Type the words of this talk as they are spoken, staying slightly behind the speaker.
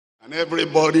And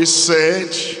everybody said,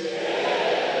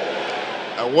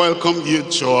 I welcome you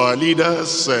to our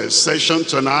leaders session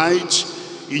tonight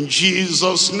in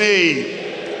Jesus' name.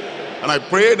 And I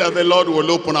pray that the Lord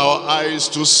will open our eyes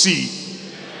to see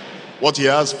what he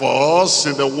has for us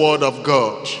in the word of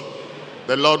God.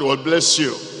 The Lord will bless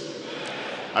you.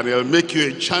 And he'll make you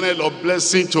a channel of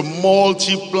blessing to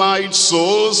multiplied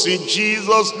souls in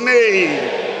Jesus'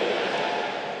 name.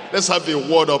 Let's have a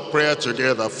word of prayer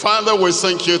together. Father, we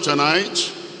thank you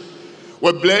tonight.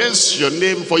 We bless your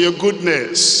name for your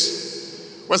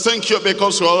goodness. We thank you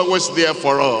because you're always there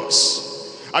for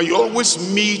us. And you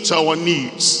always meet our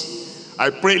needs. I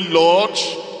pray, Lord,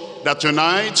 that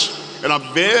tonight, in a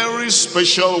very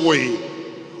special way,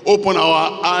 open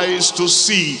our eyes to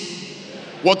see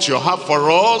what you have for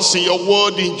us in your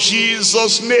word in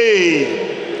Jesus'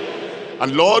 name.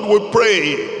 And Lord, we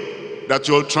pray that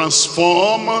you'll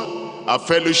transform our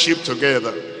fellowship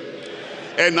together.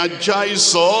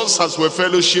 Energize us as we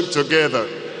fellowship together.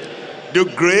 Do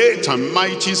great and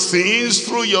mighty things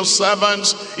through your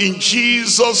servants in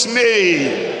Jesus'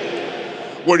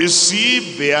 name. We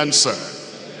receive the answer.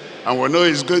 And we know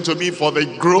it's going to be for the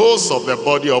growth of the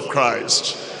body of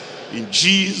Christ. In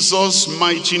Jesus'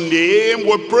 mighty name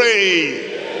we pray.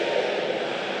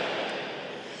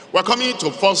 We're coming to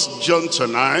 1 John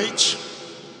tonight.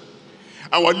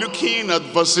 And we're looking at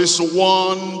verses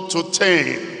 1 to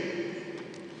 10.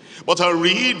 But I'll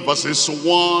read verses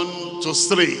 1 to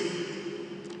 3.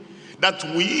 That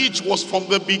which was from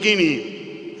the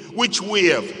beginning, which we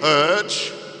have heard,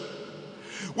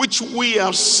 which we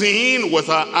have seen with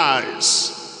our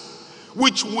eyes,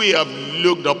 which we have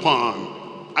looked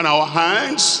upon, and our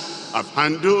hands have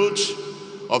handled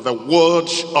of the word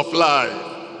of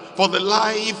life. For the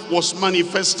life was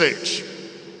manifested,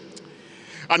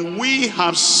 and we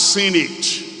have seen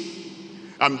it,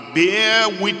 and bear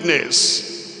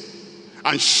witness,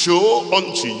 and show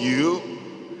unto you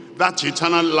that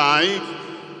eternal life,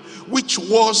 which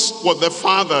was with the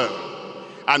Father,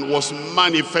 and was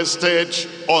manifested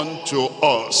unto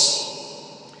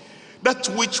us. That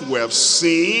which we have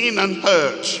seen and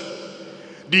heard,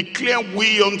 declare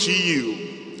we unto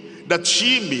you, that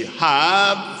ye may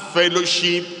have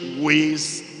fellowship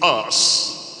with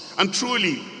us. And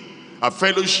truly, our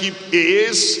fellowship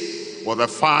is with the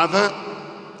Father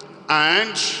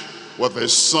and with the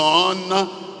Son,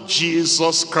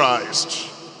 Jesus Christ.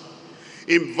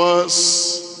 In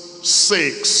verse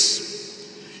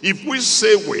 6, if we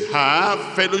say we have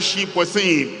fellowship with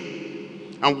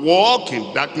him and walk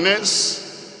in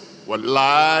darkness, we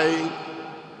lie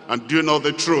and do not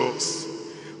the truth.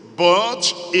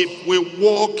 But if we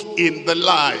walk in the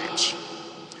light,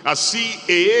 as he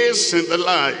is in the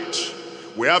light,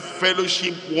 we have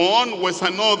fellowship one with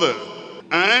another,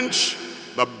 and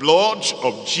the blood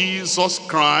of Jesus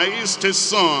Christ, his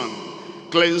Son,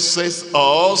 cleanses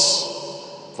us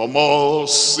from all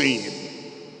sin.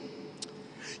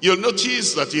 You'll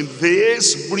notice that in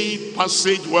this brief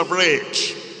passage we have read,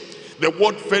 the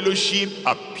word fellowship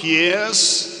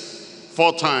appears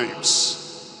 4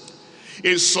 times.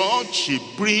 In such a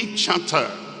brief chapter,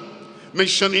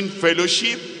 mentioning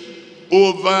fellowship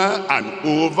over and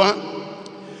over,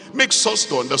 makes us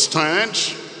to understand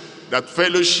that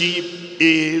fellowship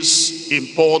is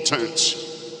important.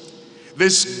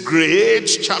 This great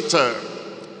chapter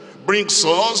brings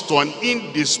us to an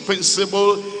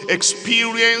indispensable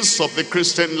experience of the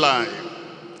Christian life.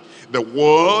 The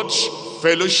word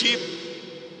fellowship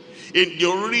in the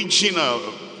original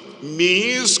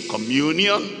means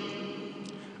communion,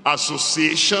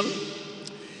 association,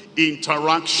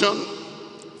 interaction,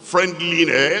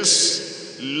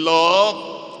 friendliness, love,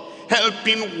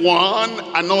 helping one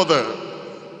another.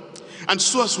 And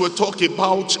so as we talk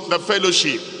about the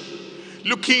fellowship,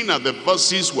 looking at the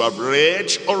verses we have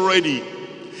read already,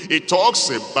 it talks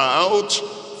about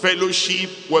fellowship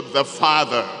with the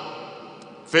Father,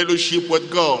 fellowship with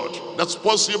God. That's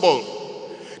possible.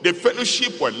 The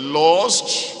fellowship was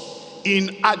lost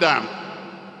in Adam.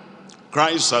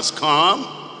 Christ has come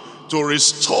to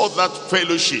restore that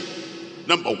fellowship.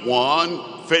 Number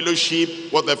 1,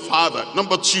 fellowship with the Father.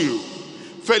 Number 2,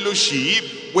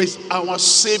 fellowship with our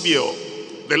Savior,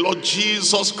 the Lord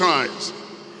Jesus Christ.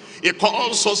 He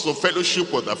calls us to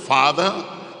fellowship with the Father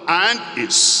and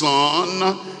his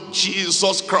Son,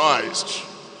 Jesus Christ.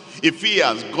 If he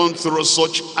has gone through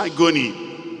such agony,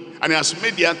 and he has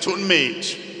made the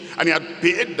atonement, and he had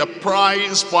paid the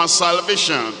price for our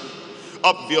salvation,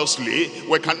 obviously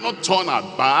we cannot turn our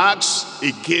backs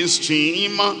against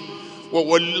him. We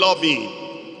will love him,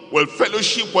 we'll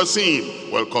fellowship with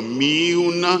him, we'll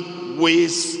commune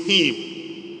with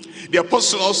him. The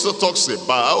apostle also talks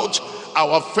about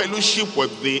our fellowship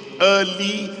with the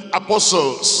early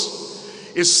apostles.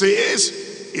 It says,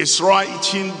 it's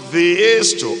writing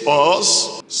this to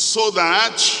us so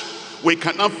that we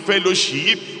can have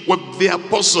fellowship with the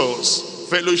apostles,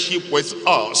 fellowship with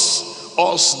us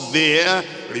there,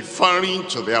 referring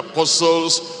to the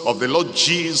apostles of the Lord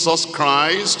Jesus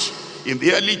Christ in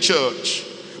the early church.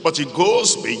 But it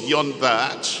goes beyond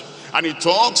that, and it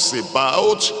talks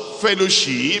about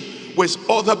fellowship with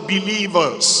other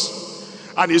believers.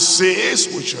 And it says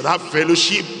we should have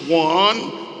fellowship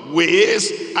one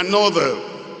with another.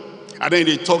 And then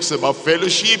it talks about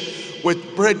fellowship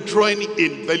with brethren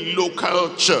in the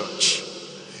local church.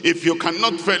 If you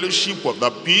cannot fellowship with the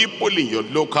people in your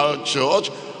local church,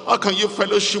 how can you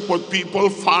fellowship with people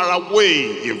far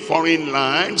away in foreign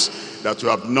lands that you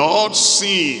have not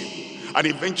seen? And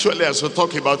eventually, as we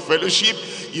talk about fellowship,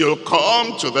 you'll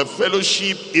come to the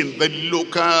fellowship in the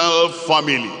local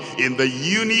family, in the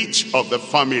unit of the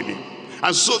family.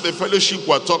 And so the fellowship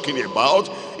we're talking about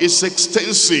is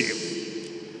extensive.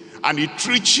 And it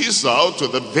reaches out to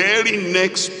the very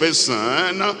next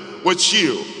person with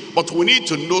you. But we need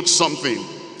to note something.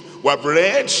 We've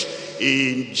read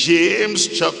in James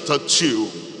chapter 2,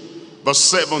 verse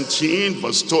 17,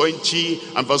 verse 20,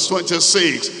 and verse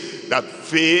 26, that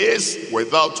faith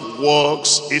without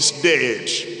works is dead.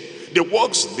 The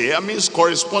works there means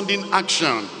corresponding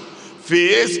action.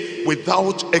 Faith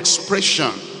without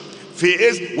expression,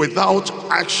 faith without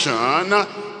action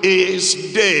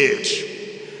is dead.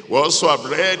 We also have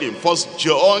read in 1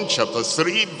 John chapter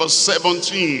 3, verse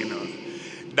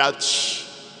 17, that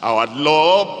our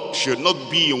love should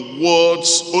not be in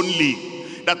words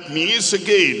only. That means,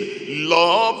 again,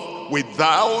 love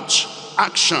without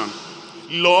action,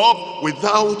 love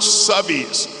without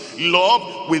service,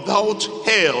 love without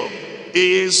help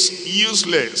is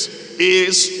useless,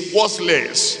 is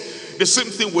worthless. The same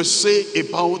thing we say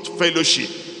about fellowship.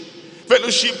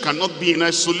 Fellowship cannot be in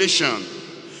isolation.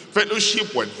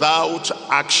 Fellowship without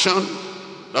action,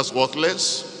 that's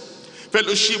worthless.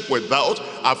 Fellowship without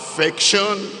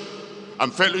affection,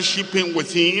 I'm fellowshipping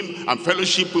with him, I'm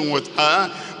fellowshipping with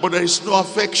her, but there is no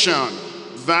affection,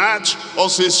 that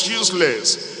also is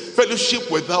useless.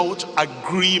 Fellowship without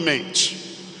agreement.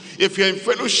 If you're in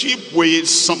fellowship with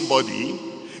somebody,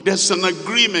 there's an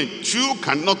agreement. Two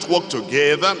cannot work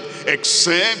together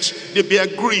except they be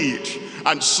agreed.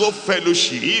 And so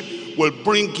fellowship will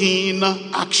bring in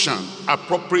action,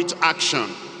 appropriate action.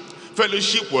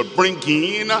 Fellowship will bring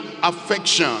in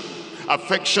affection,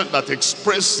 affection that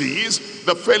expresses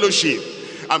the fellowship.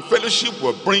 And fellowship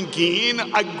will bring in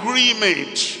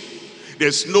agreement.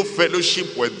 There's no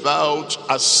fellowship without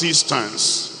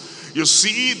assistance. You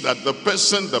see that the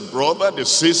person, the brother, the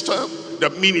sister, the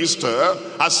minister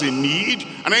has a need,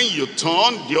 and then you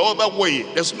turn the other way.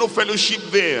 There's no fellowship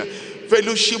there.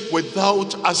 Fellowship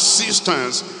without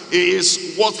assistance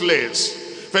is worthless.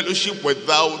 Fellowship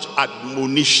without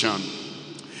admonition.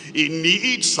 He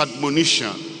needs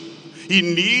admonition. He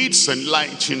needs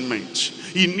enlightenment.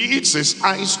 He needs his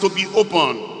eyes to be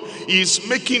open. He's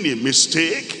making a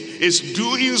mistake. He's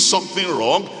doing something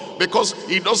wrong because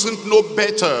he doesn't know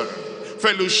better.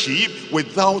 Fellowship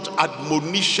without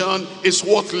admonition is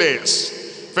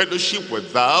worthless. Fellowship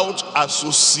without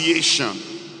association.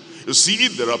 You see,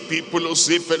 there are people who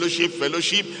say fellowship,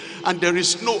 fellowship, and there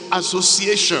is no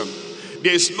association.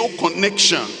 There is no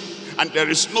connection, and there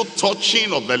is no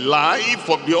touching of the life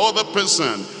of the other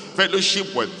person.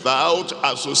 Fellowship without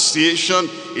association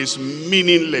is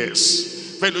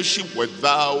meaningless. Fellowship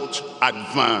without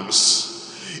advance.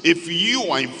 If you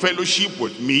are in fellowship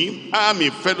with me, I'm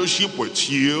in fellowship with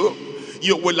you,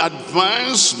 you will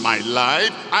advance my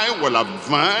life, I will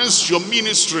advance your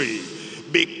ministry.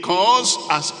 Because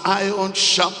as iron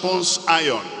sharpens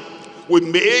iron, we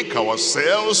make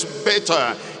ourselves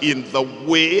better in the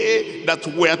way that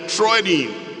we're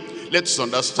treading. Let's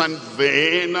understand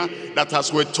then that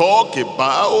as we talk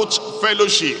about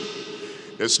fellowship,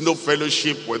 there's no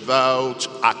fellowship without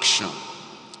action.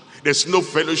 There's no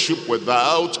fellowship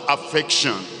without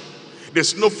affection.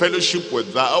 There's no fellowship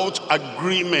without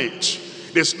agreement.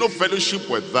 There's no fellowship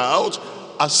without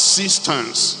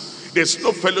assistance. There's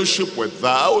no fellowship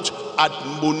without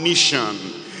admonition.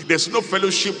 There's no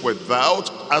fellowship without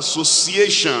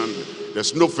association.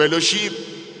 There's no fellowship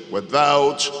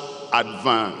without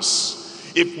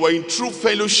advance. If we're in true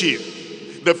fellowship,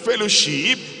 the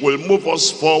fellowship will move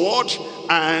us forward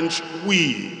and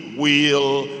we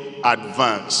will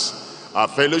advance. Our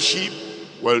fellowship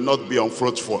will not be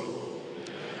unfruitful.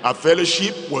 Our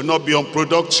fellowship will not be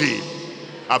unproductive.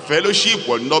 Our fellowship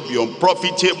will not be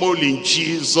unprofitable in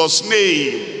Jesus'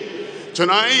 name.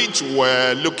 Tonight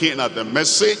we're looking at the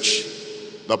message,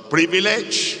 the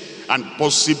privilege and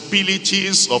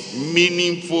possibilities of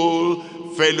meaningful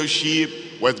fellowship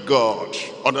with God.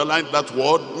 Underline that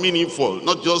word, meaningful,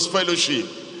 not just fellowship.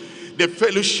 The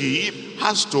fellowship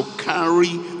has to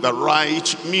carry the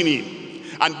right meaning.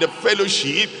 And the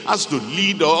fellowship has to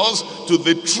lead us to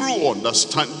the true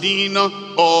understanding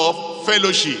of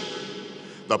fellowship.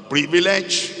 The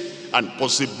privilege and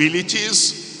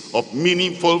possibilities of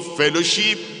meaningful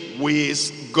fellowship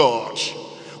with God.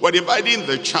 We're dividing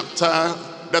the chapter,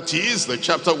 that is the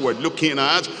chapter we're looking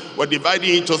at, we're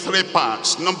dividing into 3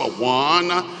 parts. Number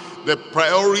 1, the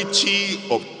priority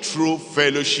of true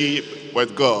fellowship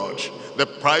with God. The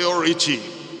priority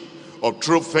of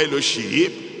true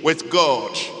fellowship with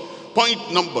God.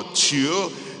 Point number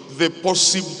 2, the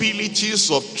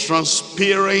possibilities of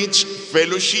transparent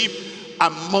fellowship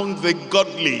among the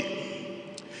godly.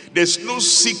 There's no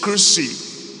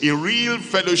secrecy in real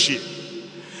fellowship,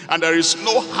 and there is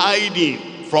no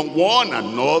hiding from one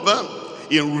another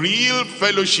in real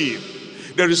fellowship.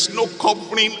 There is no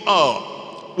covering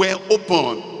up. We're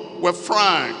open, we're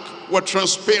frank, we're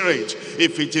transparent.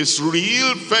 If it is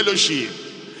real fellowship,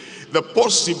 the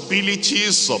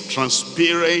possibilities of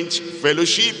transparent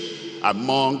fellowship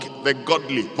among the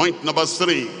godly. Point number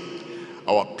 3,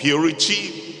 our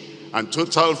purity and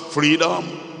total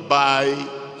freedom by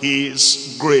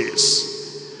his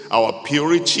grace. Our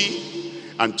purity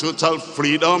and total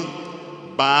freedom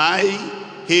by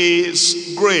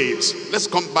his grace. Let's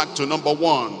come back to number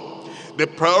 1, the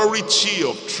priority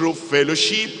of true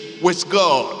fellowship with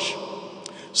God.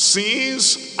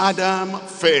 Since Adam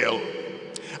fell,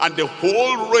 and the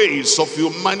whole race of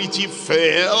humanity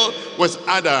fell with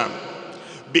Adam,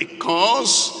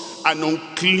 because an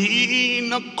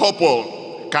unclean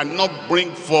couple cannot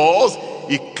bring forth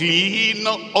a clean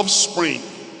offspring.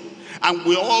 And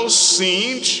we all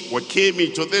sinned. We came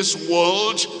into this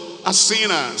world as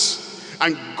sinners.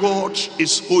 And God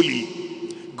is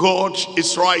holy. God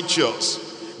is righteous.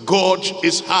 God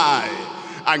is high.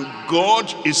 And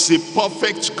God is a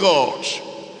perfect God.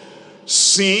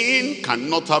 Sin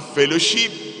cannot have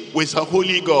fellowship with a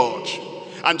holy God.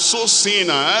 And so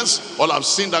sinners, all have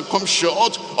sinned and come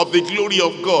short of the glory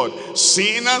of God.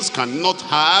 Sinners cannot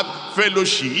have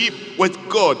fellowship with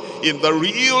God in the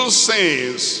real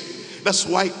sense. That's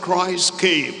why Christ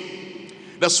came.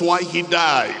 That's why he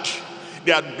died.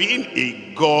 There had been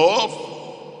a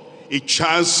gulf, a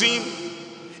chasm,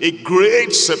 a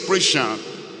great separation,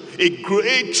 a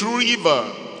great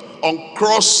river,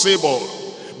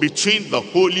 uncrossable, between the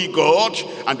holy God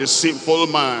and the sinful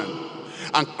man.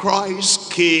 And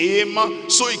Christ came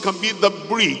so it can be the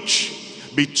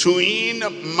bridge between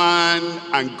man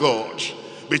and God,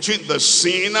 between the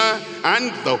sinner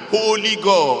and the holy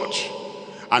God.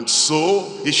 And so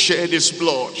he shed his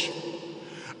blood,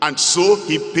 and so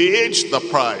he paid the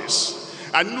price.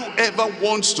 And whoever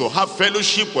wants to have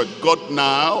fellowship with God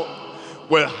now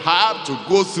will have to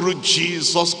go through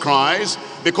Jesus Christ,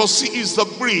 because he is the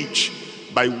bridge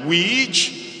by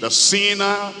which the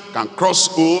sinner can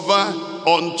cross over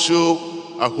unto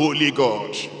a holy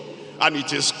God. And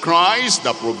it is Christ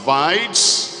that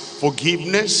provides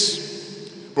forgiveness,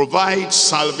 provides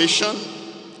salvation,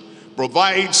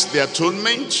 provides the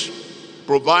atonement,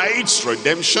 provides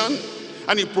redemption,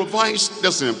 and he provides,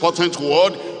 that's an important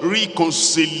word,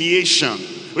 reconciliation.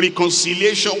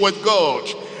 Reconciliation with God.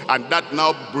 And that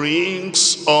now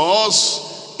brings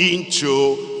us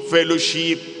into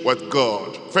fellowship with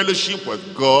God. Fellowship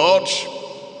with God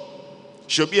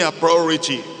should be a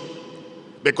priority,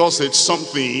 because it's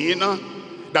something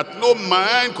that no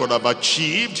man could have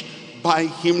achieved by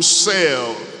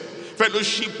himself.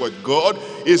 Fellowship with God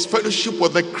is fellowship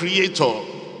with the Creator.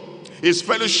 It's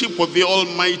fellowship with the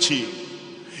Almighty.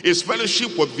 It's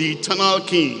fellowship with the eternal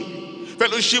King.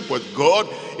 Fellowship with God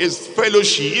is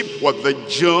fellowship with the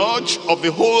Judge of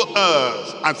the whole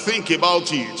earth. And think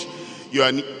about it. You are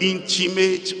an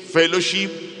intimate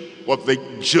fellowship with the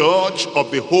Judge of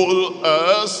the whole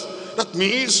earth. That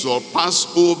means you'll pass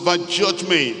over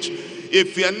judgment.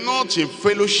 If you are not in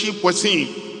fellowship with him,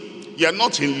 you are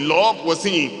not in love with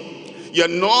him, you are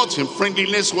not in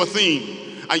friendliness with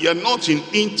him, and you are not in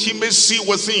intimacy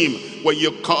with him, when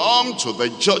you come to the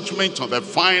judgment on the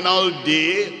final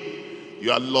day,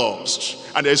 you are lost.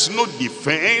 And there's no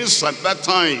defense at that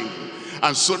time.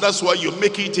 And so that's why you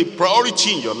make it a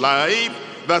priority in your life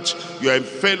that you are in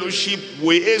fellowship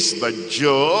with the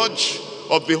Judge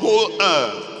of the whole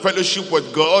earth. Fellowship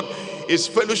with God is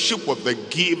fellowship with the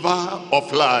giver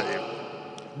of life,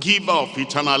 giver of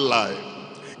eternal life,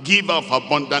 giver of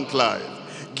abundant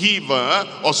life, giver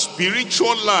of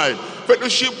spiritual life.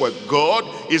 Fellowship with God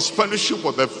is fellowship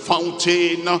with the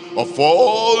fountain of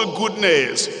all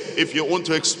goodness. If you want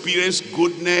to experience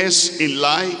goodness in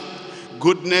life,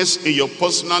 goodness in your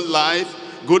personal life,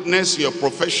 goodness in your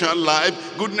professional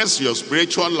life, goodness in your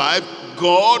spiritual life,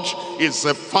 God is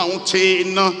the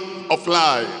fountain of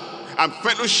life. And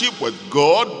fellowship with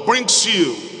God brings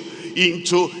you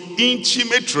into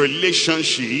intimate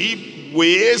relationship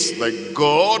with the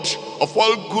God of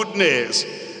all goodness.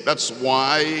 That's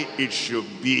why it should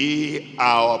be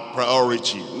our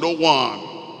priority. No one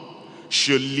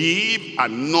should live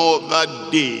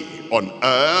another day on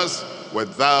earth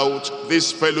without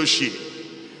this fellowship.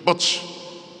 But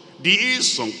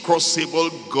this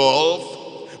uncrossable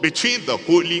gulf between the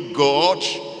holy God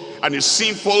and a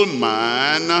sinful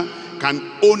man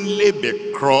can only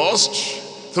be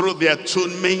crossed through the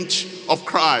atonement of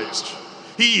Christ.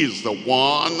 He is the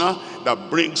one that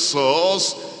brings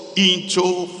us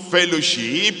into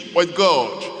fellowship with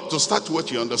God. To start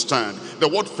with, you understand, the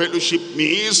word fellowship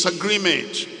means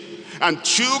agreement. And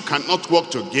two cannot work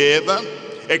together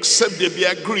except they be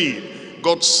agreed.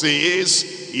 God says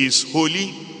he is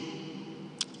holy.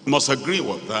 You must agree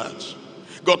with that.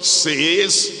 God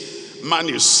says man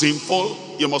is sinful.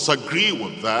 You must agree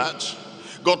with that.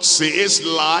 God says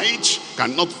light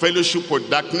cannot fellowship with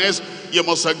darkness. You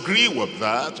must agree with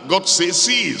that. God says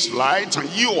he is light and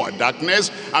you are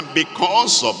darkness. And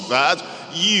because of that,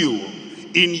 you,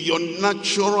 in your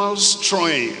natural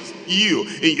strength, you,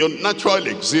 in your natural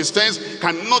existence,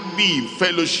 cannot be in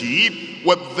fellowship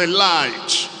with the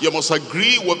light. You must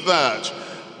agree with that.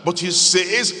 But he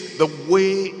says the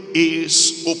way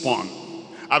is open.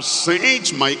 I've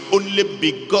sent my only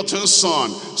begotten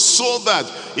son so that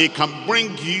he can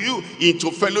bring you into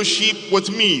fellowship with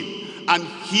me. And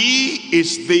he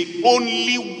is the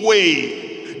only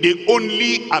way, the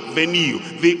only avenue,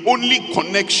 the only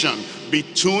connection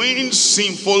between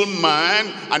sinful man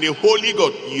and a holy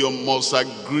God. You must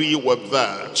agree with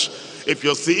that. If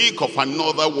you think of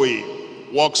another way,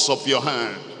 works of your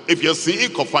hand. If you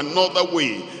think of another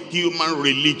way, human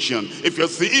religion. If you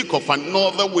think of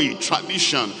another way,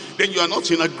 tradition, then you are not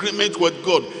in agreement with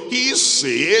God. He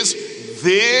says,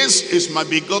 this is my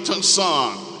begotten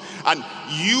son, and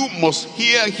you must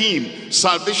hear him.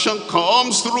 Salvation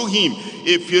comes through him.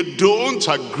 If you don't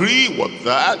agree with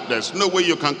that, there's no way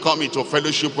you can come into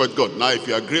fellowship with God. Now, if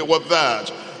you agree with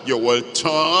that, you will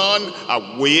turn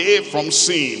away from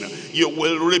sin. You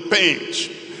will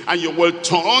repent. And you will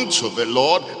turn to the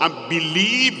Lord and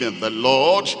believe in the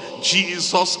Lord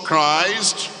Jesus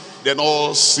Christ. Then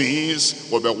all sins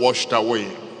will be washed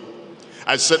away.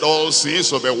 I said all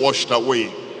sins will be washed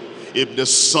away. If the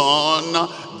Son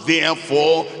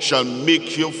therefore shall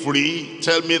make you free,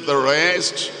 tell me the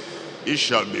rest, it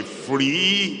shall be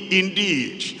free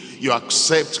indeed. You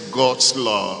accept God's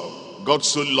love. God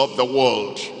so loved the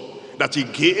world that he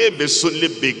gave his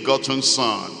only begotten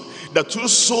son, that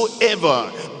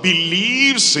whosoever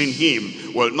believes in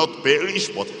him will not perish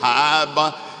but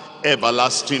have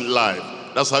everlasting life.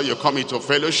 That's how you come into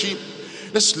fellowship.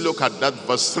 Let's look at that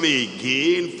verse 3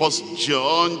 again. 1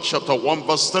 John chapter 1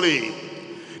 verse 3.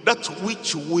 That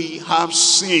which we have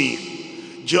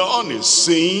seen. John is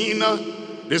saying,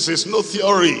 this is no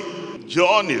theory.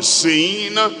 John is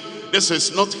saying, this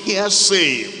is not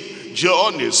hearsay.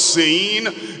 John is saying,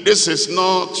 this is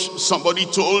not somebody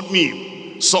told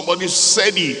me, somebody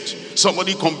said it,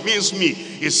 somebody convinced me.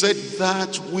 He said,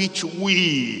 that which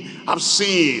we have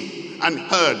seen and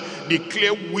heard,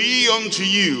 declare we unto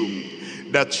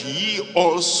you, that ye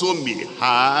also may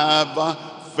have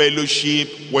fellowship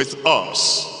with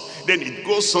us. Then it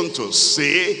goes on to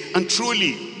say, and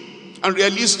truly, and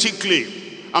realistically,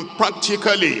 and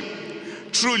practically,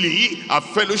 truly our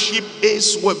fellowship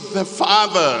is with the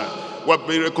Father. We'll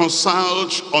be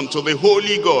reconciled unto the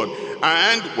Holy God,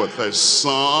 and with his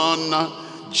Son,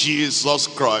 Jesus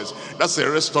Christ. That's a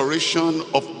restoration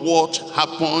of what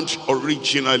happened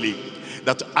originally,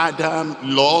 that Adam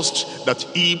lost, that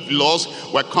Eve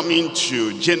lost. We're coming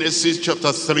to Genesis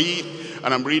chapter 3,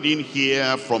 and I'm reading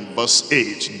here from verse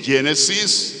 8.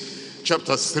 Genesis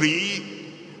chapter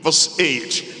 3, verse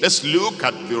 8. Let's look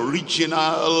at the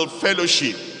original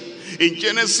fellowship. In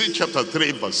Genesis chapter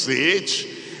 3, verse 8,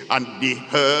 and they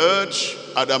heard,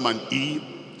 Adam and Eve,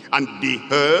 and they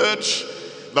heard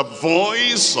the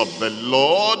voice of the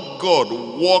Lord God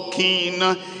walking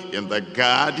in the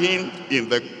garden in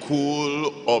the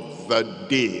cool of the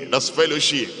day. That's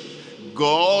fellowship.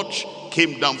 God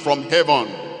came down from heaven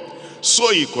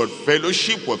so he could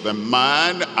fellowship with the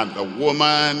man and the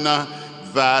woman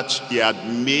that he had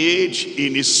made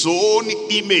in his own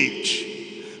image.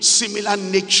 Similar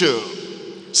nature,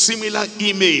 similar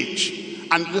image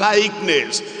and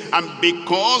likeness. And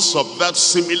because of that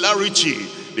similarity,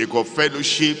 they got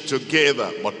fellowship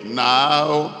together. But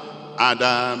now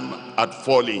Adam had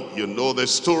fallen. You know the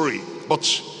story.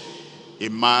 But a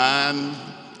man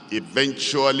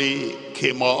eventually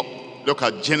came up. Look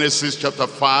at Genesis chapter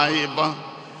 5.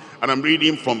 And I'm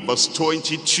reading from verse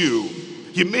 22.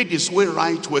 He made his way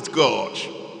right with God.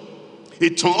 He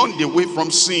turned away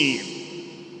from sin.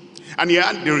 And he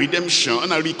had the redemption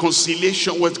and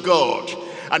reconciliation with God.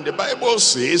 And the Bible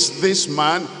says this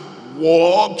man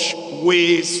walked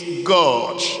with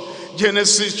God.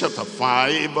 Genesis chapter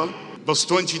 5, verse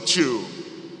 22.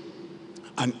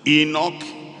 And Enoch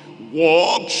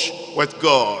walked with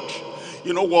God.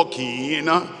 You know, walking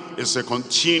is a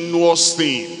continuous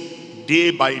thing,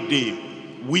 day by day,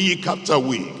 week after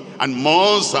week, and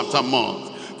month after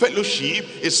month. Fellowship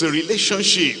is a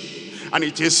relationship, and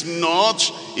it is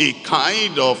not a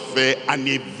kind of an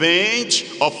event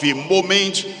of a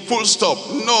moment, full stop.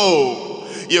 No,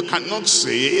 you cannot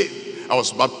say, I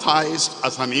was baptized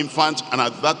as an infant, and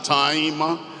at that time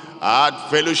I had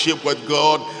fellowship with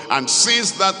God, and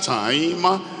since that time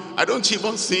I don't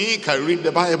even think I read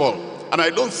the Bible, and I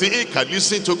don't think I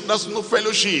listen to. That's no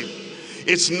fellowship.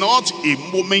 It's not a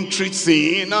momentary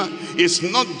thing. It's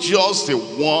not just a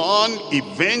one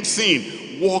event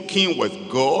thing. Walking with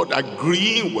God,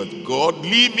 agreeing with God,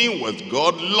 living with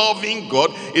God, loving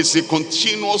God is a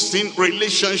continuous thing,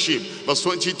 relationship. Verse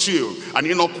 22. And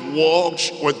Enoch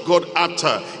walked with God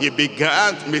after he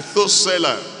begat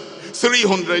Methuselah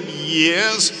 300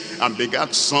 years and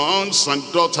begat sons and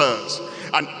daughters.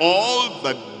 And all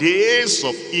the days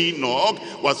of Enoch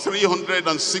were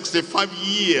 365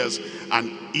 years.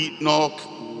 And Enoch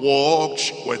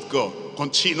walked with God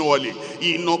continually.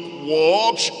 Enoch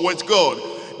walked with God.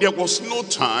 There was no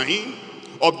time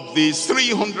of the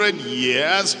 300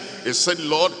 years. He said,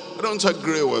 Lord, I don't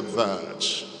agree with that.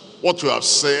 What you have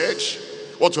said,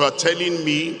 what you are telling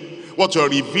me, what you are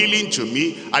revealing to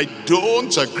me, I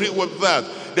don't agree with that.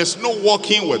 There's no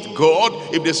walking with God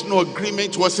if there's no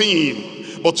agreement with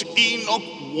him. But Enoch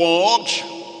walked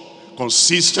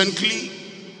consistently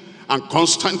and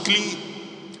constantly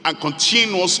and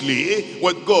continuously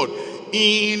with God,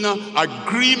 in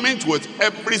agreement with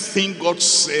everything God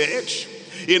said,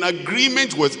 in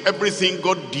agreement with everything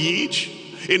God did,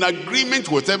 in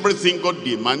agreement with everything God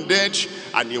demanded,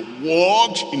 and he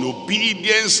walked in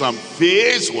obedience and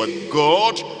faith with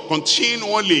God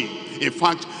continually. In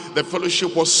fact, the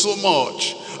fellowship was so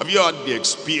much. Have you had the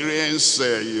experience,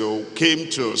 you came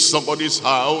to somebody's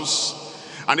house,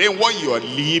 and then while you are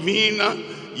leaving,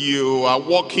 you are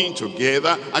walking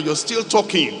together and you're still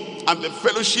talking, and the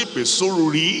fellowship is so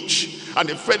rich and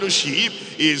the fellowship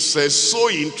is so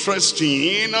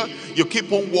interesting. You keep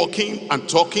on walking and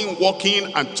talking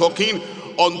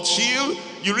until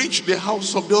you reach the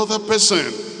house of the other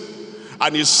person,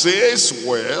 and he says,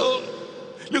 well,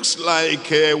 looks like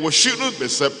we shouldn't be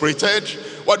separated.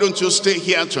 Why don't you stay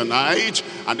here tonight?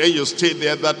 And then you stay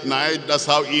there that night. That's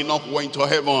how Enoch went to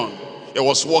heaven. He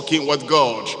was walking with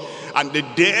God. And the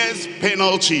death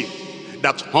penalty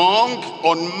that hung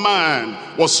on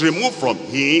man was removed from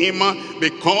him,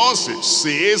 because it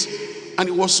says, and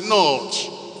it was not,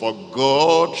 for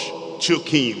God took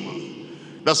him.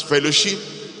 That's fellowship.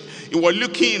 And we're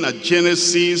looking at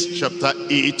Genesis chapter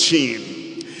 18.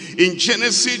 In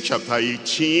Genesis chapter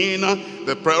 18,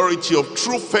 the priority of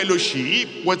true fellowship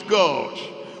with God.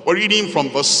 We're reading from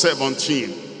verse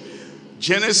 17.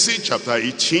 Genesis chapter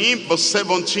 18, verse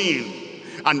 17.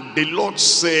 And the Lord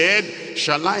said,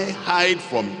 shall I hide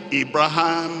from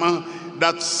Abraham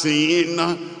that sin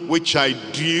which I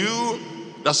do?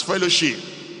 That's fellowship.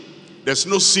 There's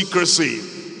no secrecy.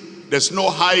 There's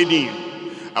no hiding.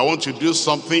 I want to do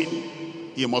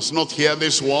something. You must not hear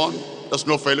this one. That's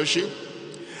no fellowship.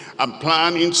 I'm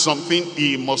planning something.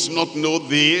 He must not know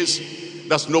this.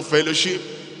 That's no fellowship.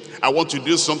 I want to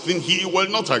do something. He will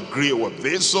not agree with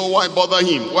this. So why bother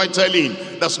him? Why tell him?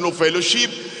 That's no fellowship.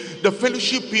 The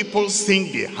fellowship people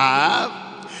think they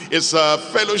have is a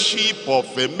fellowship of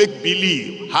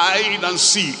make-believe, hide and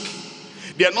seek.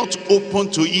 They are not open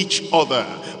to each other.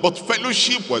 But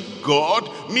fellowship with God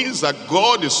means that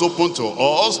God is open to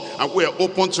us and we are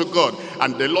open to God.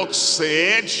 And the Lord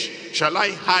said, shall I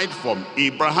hide from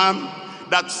Abraham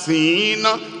that thing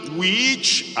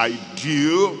which I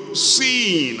do,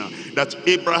 seeing that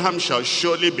Abraham shall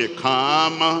surely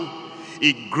become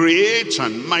a great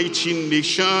and mighty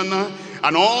nation,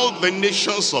 and all the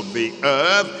nations of the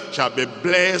earth shall be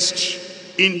blessed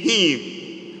in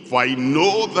him. For I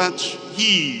know that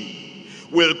he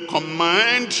will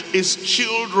command his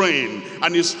children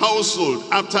and his household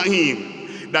after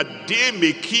him, that they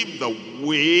may keep the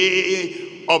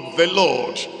way of the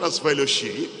Lord. That's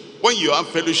fellowship. When you have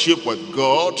fellowship with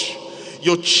God,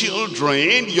 your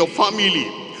children, your family,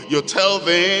 you tell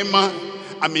them,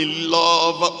 I'm in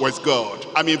love with God.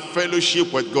 I'm in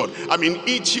fellowship with God. I'm in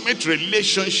intimate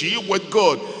relationship with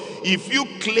God. If you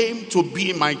claim to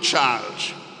be my child,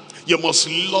 you must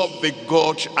love the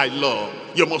God I love.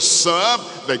 You must serve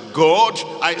the God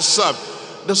I serve.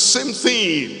 The same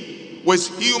thing with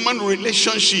human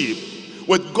relationship,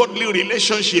 with godly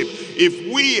relationship.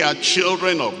 If we are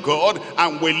children of God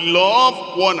and we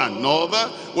love one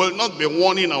another, we'll not be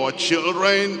warning our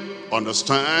children,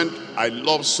 understand, I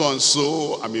love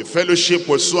so-and-so, I'm in fellowship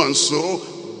with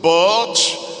so-and-so, but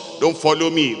don't follow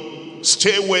me.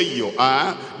 Stay where you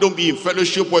are. Don't be in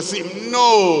fellowship with him.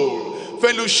 No.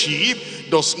 Fellowship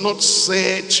does not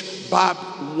set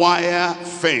barbed wire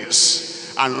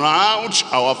fence around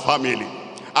our family,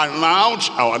 around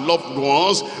our loved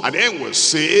ones, and then we'll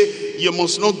say, you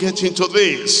must not get into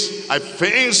this. I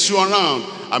fence you around.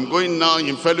 I'm going now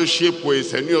in fellowship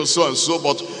with so and so,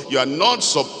 but you are not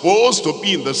supposed to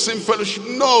be in the same fellowship.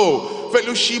 No.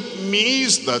 Fellowship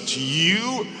means that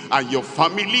you and your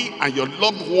family and your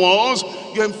loved ones,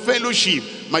 you're in fellowship.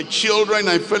 My children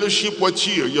are in fellowship with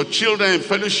you. Your children are in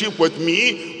fellowship with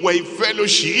me. We're in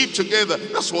fellowship together.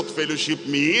 That's what fellowship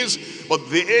means. But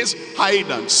there's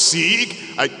hide and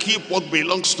seek. I keep what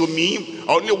belongs to me.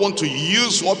 I only want to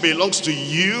use what belongs to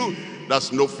you.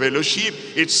 That's no fellowship.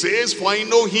 It says, for I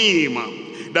know him,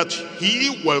 that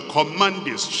he will command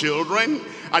his children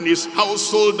and his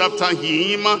household after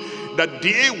him, that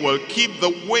they will keep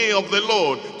the way of the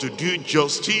Lord, to do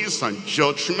justice and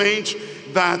judgment,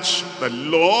 that the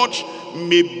Lord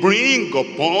may bring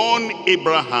upon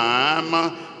Abraham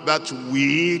that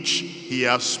which he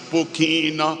has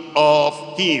spoken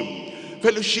of him.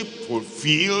 Fellowship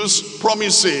fulfills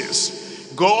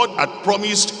promises. God had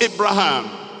promised Abraham,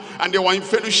 and they were in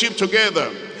fellowship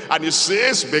together. And he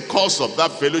says, because of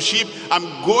that fellowship,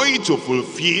 I'm going to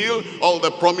fulfill all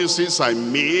the promises I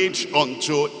made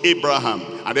unto Abraham.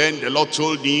 And then the Lord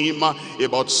told him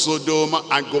about Sodom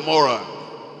and Gomorrah.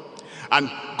 And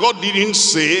God didn't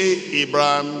say,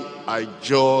 Abraham, I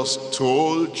just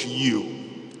told you.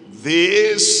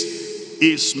 This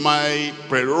is my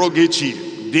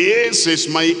prerogative. This is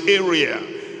my area.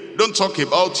 Don't talk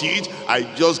about it. I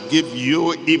just give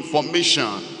you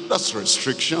information. That's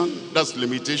restriction, that's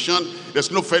limitation. There's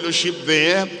no fellowship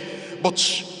there. But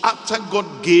after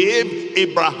God gave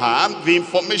Abraham the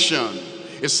information,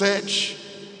 he said,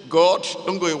 God,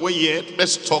 don't go away yet.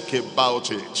 Let's talk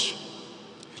about it.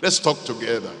 Let's talk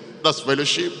together. That's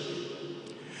fellowship.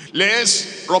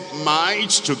 Let's rub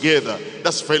minds together.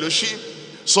 That's fellowship.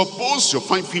 Suppose you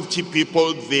find 50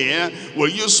 people there. Will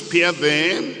you spare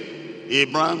them?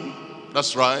 Abraham,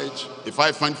 that's right. If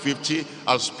I find 50,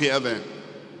 I'll spare them.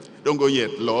 Don't go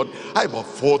yet, Lord. How about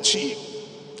 40?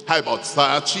 How about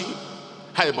 30?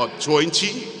 How about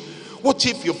 20? What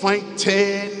if you find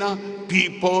 10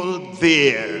 people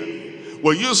there?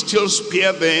 Will you still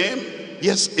spare them?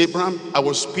 Yes, Abraham, I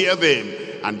will spare them.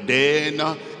 And then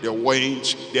they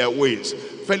went their ways.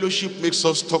 Fellowship makes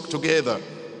us talk together.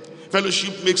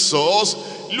 Fellowship makes us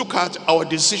look at our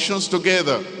decisions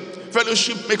together.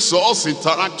 Fellowship makes us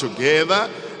interact together.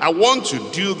 I want to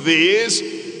do this.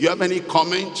 You have any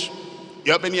comment?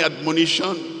 You have any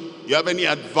admonition? You have any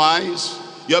advice?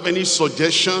 You have any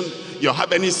suggestion? You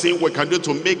have anything we can do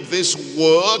to make this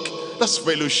work? That's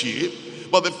fellowship.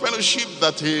 But the fellowship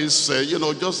that is,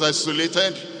 just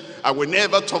isolated, and we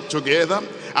never talk together,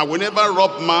 and we never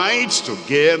rub minds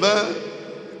together,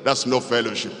 that's no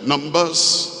fellowship.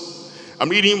 Numbers. I'm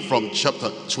reading from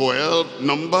chapter 12,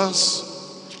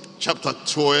 Numbers, chapter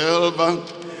 12,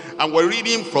 and we're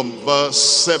reading from verse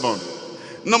 7.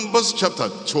 Numbers chapter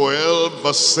 12,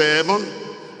 verse 7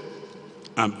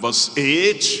 and verse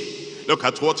 8. Look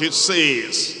at what it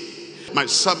says. My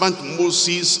servant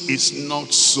Moses is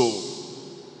not so,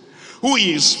 who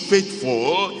is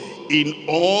faithful in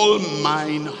all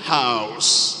mine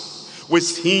house.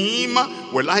 With him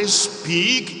will I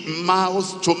speak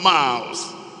mouth to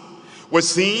mouth.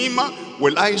 With him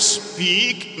will I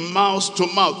speak mouth to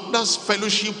mouth. That's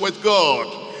fellowship with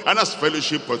God. And that's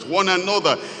fellowship with one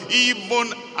another,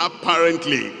 even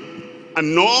apparently,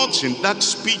 and not in dark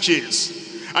speeches.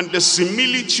 And the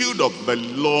similitude of the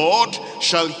Lord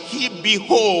shall he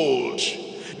behold.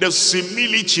 The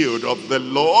similitude of the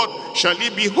Lord shall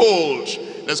he behold.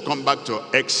 Let's come back to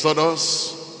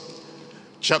Exodus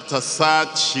chapter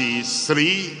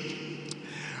 33.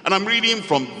 And I'm reading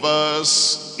from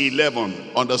verse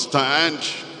 11. Understand,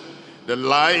 the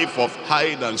life of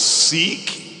hide and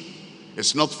seek,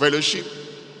 it's not fellowship.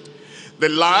 The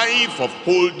life of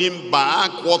holding back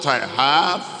what I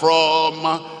have from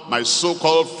my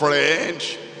so-called friend,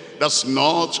 that's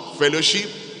not fellowship.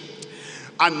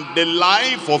 And the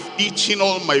life of eating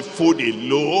all my food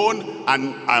alone,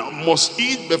 and I must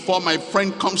eat before my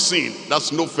friend comes in,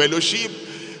 that's no fellowship.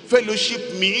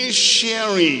 Fellowship means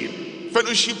sharing.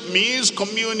 Fellowship means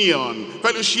communion.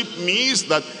 Fellowship means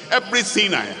that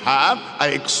everything I have, I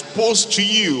expose to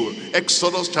you.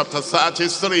 Exodus chapter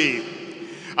 33.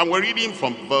 And we're reading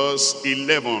from verse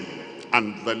 11.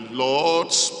 And the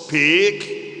Lord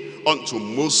spake unto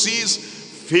Moses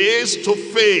face to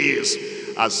face,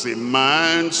 as a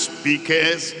man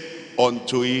speaketh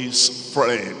unto his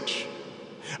friend.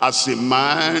 As a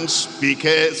man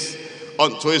speaketh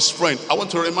unto his friend. I want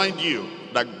to remind you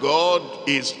that God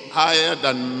is higher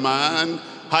than man,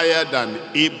 higher than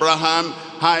Abraham,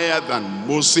 higher than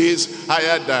Moses,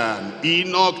 higher than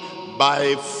Enoch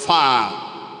by far.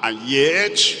 And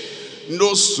yet,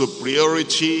 no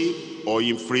superiority or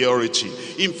inferiority.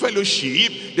 In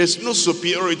fellowship, there's no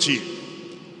superiority.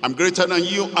 I'm greater than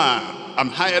you are. I'm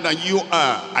higher than you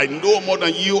are. I know more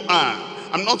than you are.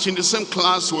 I'm not in the same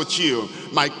class with you.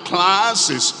 My class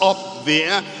is up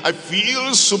there. I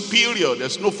feel superior.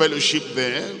 There's no fellowship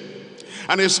there.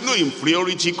 And there's no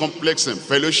inferiority complex in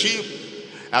fellowship.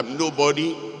 I'm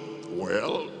nobody.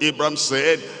 Well, Abraham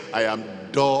said, I am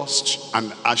dust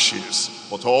and ashes.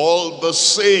 But all the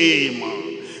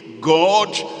same,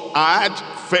 God had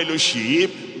fellowship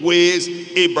with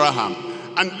Abraham.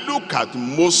 And look at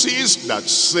Moses that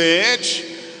said,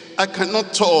 I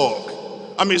cannot talk.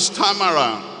 I'm a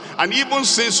stammerer. And even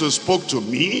since you spoke to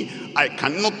me, I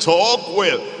cannot talk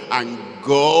well. And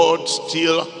God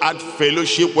still had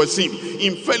fellowship with him.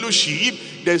 In fellowship,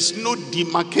 there's no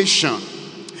demarcation.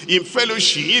 In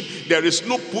fellowship, there is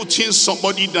no putting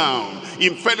somebody down.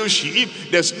 In fellowship,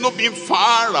 there's no being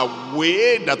far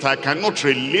away that I cannot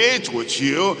relate with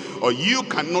you or you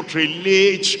cannot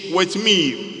relate with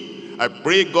me. I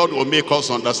pray God will make us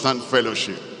understand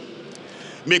fellowship.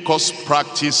 Make us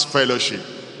practice fellowship.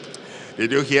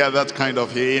 Did you hear that kind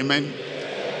of amen?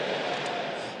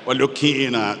 We're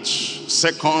looking at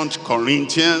 2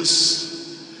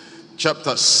 Corinthians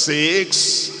chapter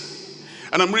 6.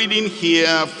 And I'm reading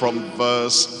here from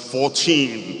verse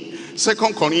 14. 2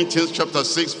 Corinthians chapter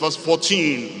 6 verse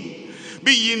 14.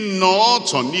 Be ye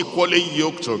not unequally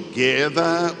yoked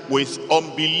together with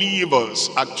unbelievers.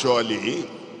 Actually,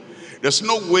 there's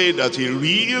no way that a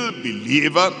real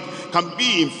believer can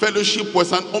be in fellowship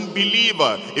with an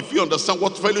unbeliever. If you understand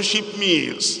what fellowship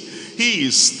means, he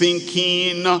is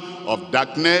thinking of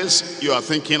darkness, you are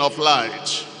thinking of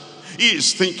light. He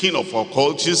is thinking of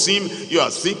occultism, you are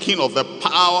thinking of the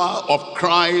power of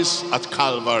Christ at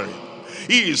Calvary.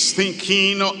 He is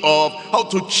thinking of how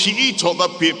to cheat other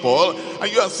people,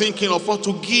 and you are thinking of how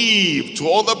to give to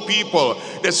other people.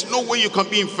 There's no way you can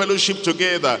be in fellowship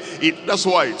together. That's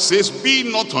why it says, be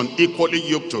not unequally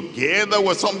yoked together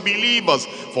with unbelievers.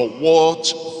 For what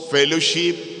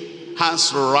fellowship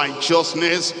has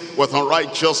righteousness with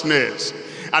unrighteousness?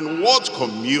 And what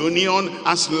communion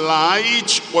has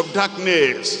light with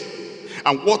darkness?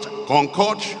 And what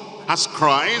concord has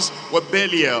Christ with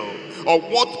Belial? Or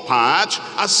what part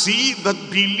has he that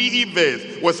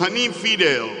believeth with an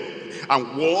infidel?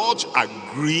 And what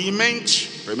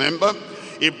agreement? Remember,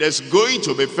 if there's going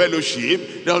to be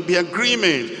fellowship, there'll be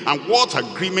agreement. And what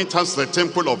agreement has the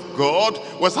temple of God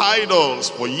with idols?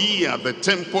 For ye are the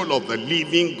temple of the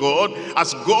living God.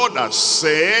 As God has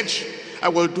said, I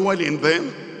will dwell in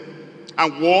them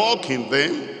and walk in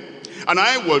them, and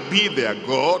I will be their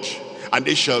God, and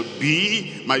they shall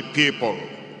be my people.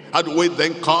 How do we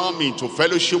then come into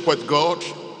fellowship with God,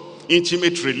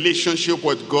 intimate relationship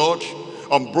with God,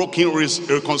 unbroken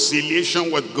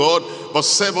reconciliation with God? Verse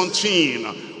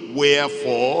 17,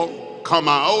 wherefore come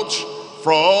out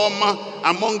from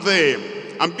among them,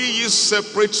 and be ye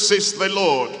separate, says the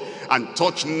Lord, and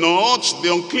touch not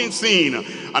the unclean thing,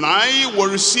 and I will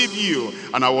receive you,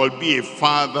 and I will be a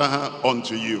father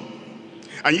unto you.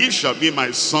 And ye shall be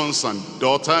my sons and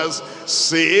daughters,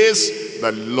 says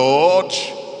the Lord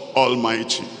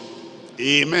Almighty.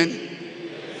 Amen.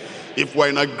 If we're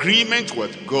in agreement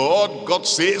with God, God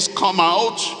says, come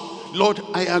out. Lord,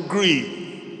 I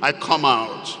agree. I come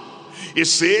out. He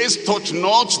says, touch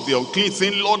not the unclean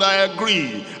thing. Lord, I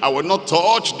agree. I will not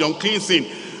touch the unclean thing.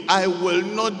 I will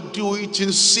not do it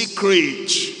in secret.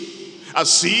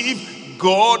 As if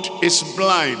God is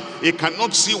blind. He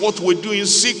cannot see what we do in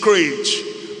secret.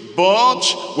 But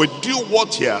we do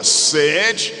what he has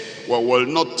said. We will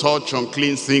not touch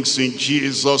unclean things in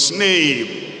Jesus'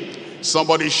 name.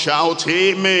 Somebody shout,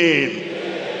 amen.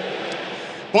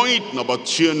 Point number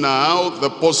 2 now, the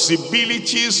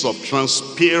possibilities of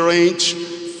transparent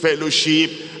fellowship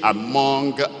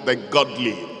among the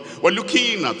godly. We're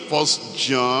looking at 1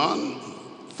 John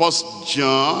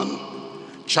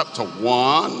chapter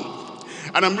 1,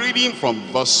 and I'm reading from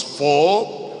verse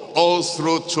 4 all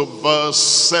through to verse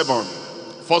 7.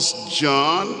 1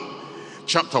 John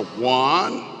chapter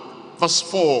 1 verse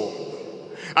 4.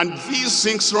 And these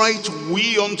things write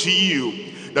we unto you,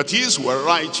 that is, we're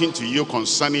writing to you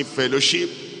concerning fellowship,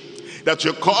 that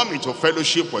you come into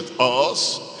fellowship with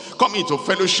us, come into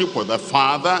fellowship with the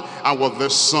Father and with the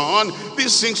Son.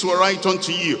 These things were write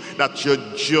unto you, that your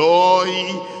joy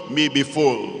may be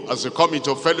full. As you come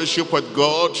into fellowship with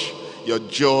God, your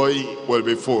joy will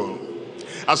be full.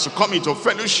 As you come into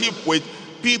fellowship with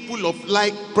people of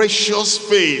like precious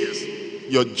faith,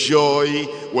 your joy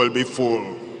will be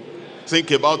full.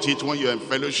 Think about it when you're in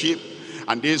fellowship,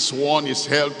 and this one is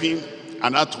helping,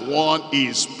 and that one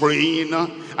is praying,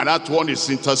 and that one is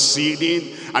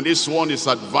interceding, and this one is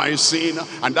advising,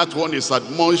 and that one is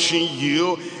admonishing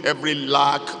you. Every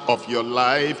lack of your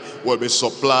life will be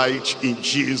supplied in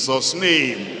Jesus'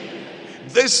 name.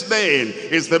 This then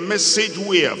is the message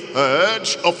we have heard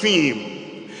of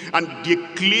him, and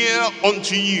declare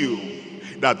unto you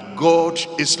that God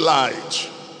is light,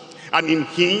 and in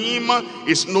him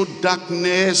is no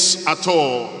darkness at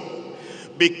all.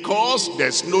 Because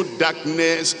there's no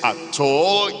darkness at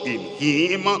all in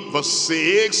him, verse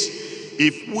 6,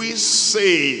 if we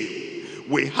say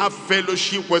we have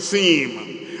fellowship with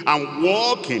him and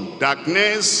walk in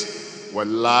darkness, we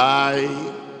lie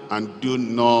and do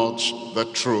not the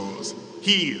truth.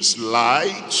 He is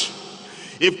light.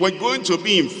 If we're going to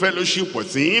be in fellowship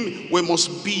with him, we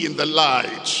must be in the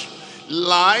light.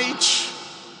 Light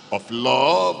of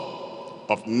love,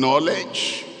 of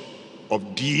knowledge,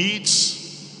 of deeds,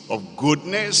 of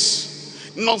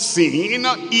goodness, nothing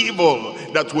evil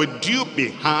that we do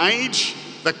behind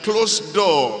the closed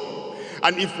door.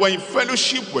 And if we're in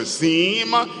fellowship with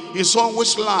him, he's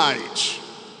always light.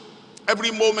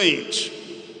 Every moment,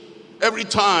 every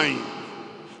time,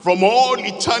 from all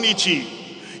eternity,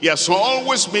 he has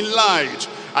always been light.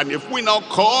 And if we now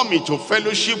come into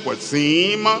fellowship with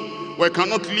him, we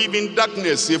cannot live in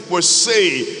darkness. If we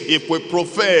say, if we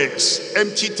profess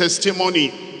empty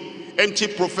testimony, empty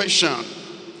profession,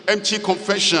 empty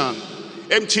confession,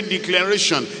 empty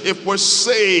declaration, if we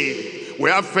say we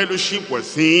have fellowship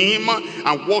with him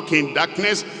and walk in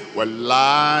darkness, we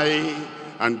lie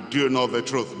and do not the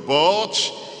truth. But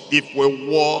if we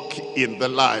walk in the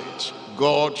light,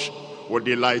 God will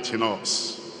delight in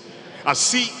us.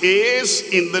 As he is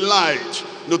in the light,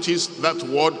 notice that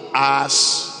word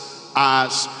as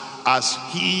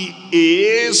he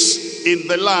is in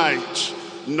the light.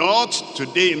 Not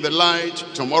today in the light,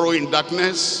 tomorrow in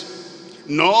darkness,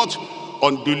 not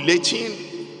undulating,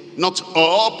 not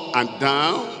up and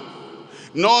down,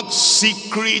 not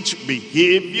secret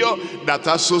behavior that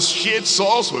associates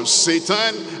us with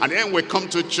Satan. And then we come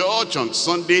to church on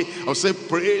Sunday and say,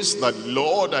 praise the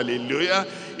Lord, hallelujah.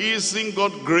 Isn't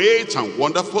God great and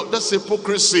wonderful? That's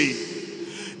hypocrisy.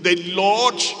 The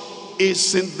Lord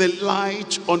is in the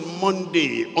light on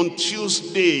Monday, on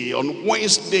Tuesday, on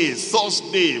Wednesday,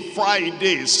 Thursday,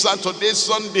 Friday, Saturday,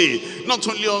 Sunday, not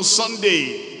only on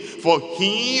Sunday. For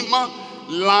him,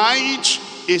 light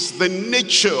is the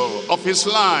nature of his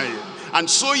life. And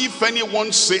so if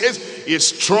anyone says he's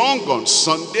strong on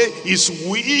Sunday, he's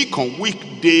weak on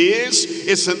weekdays,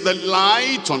 is in the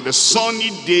light on the sunny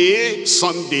day,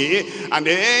 Sunday, and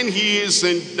then he is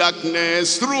in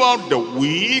darkness throughout the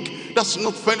week, that's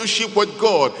not fellowship with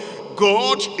God.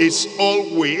 God is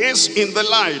always in the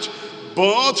light.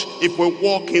 But if we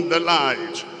walk in the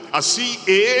light, as he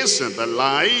is in the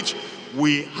light,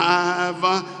 we have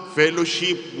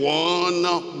fellowship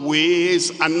one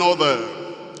with another.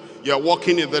 You're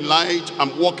walking in the light,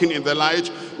 I'm walking in the light.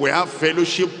 We have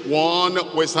fellowship one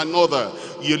with another.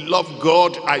 You love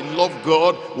God, I love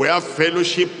God. We have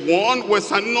fellowship one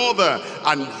with another.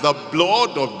 And the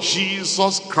blood of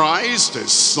Jesus Christ,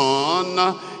 his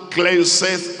Son,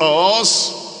 cleanseth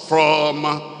us from,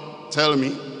 tell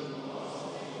me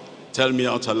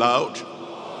out aloud,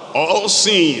 all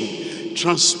sin.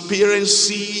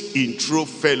 Transparency in true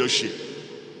fellowship.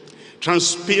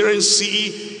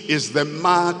 Transparency is the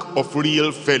mark of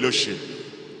real fellowship.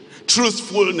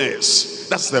 Truthfulness,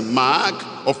 that's the mark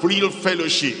of real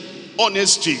fellowship.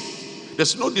 Honesty,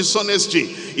 there's no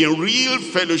dishonesty. In real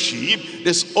fellowship,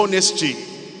 there's honesty.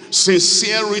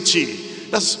 Sincerity,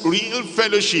 that's real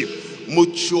fellowship.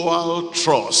 Mutual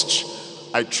trust.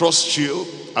 I trust you,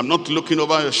 I'm not looking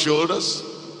over your shoulders.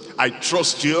 I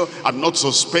trust you, I'm not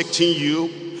suspecting you.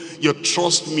 you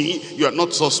trust me, you are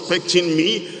not suspecting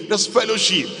me, there's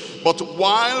fellowship. But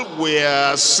while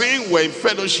we're saying we're in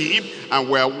fellowship and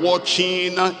we're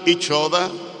watching each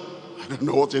other, I don't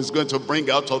know what he's going to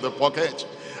bring out of the pocket.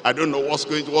 I don't know what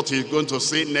he's going to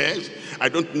say next. I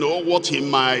don't know what he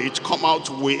might come out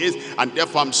with, and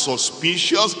therefore I'm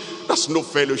suspicious. That's no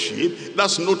fellowship.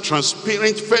 That's no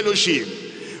transparent fellowship.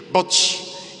 But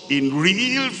in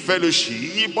real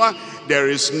fellowship, there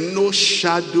is no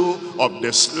shadow of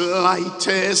the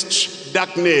slightest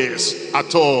darkness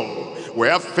at all. We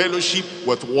have fellowship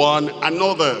with one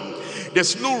another.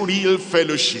 There's no real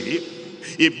fellowship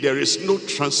if there is no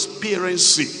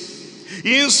transparency.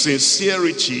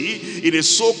 Insincerity in a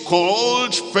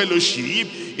so-called fellowship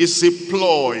is a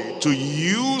ploy to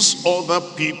use other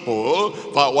people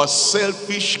for our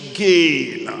selfish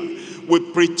gain. We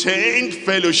pretend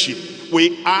fellowship.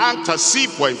 We act as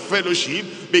if we're in fellowship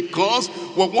because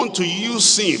we want to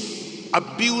use him,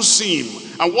 abuse him,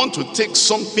 and want to take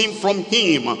something from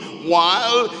him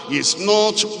while he's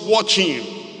not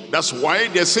watching. That's why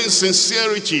there's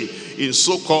insincerity in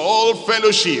so-called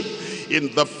fellowship.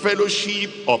 In the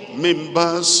fellowship of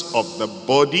members of the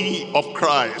body of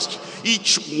Christ,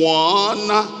 each one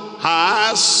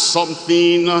has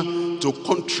something to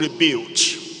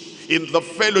contribute. In the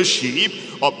fellowship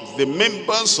of the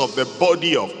members of the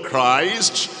body of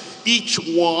Christ, each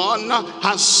one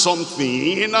has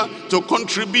something to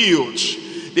contribute.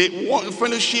 The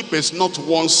fellowship is not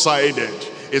one-sided.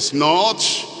 It's not,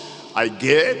 I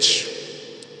get,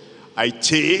 I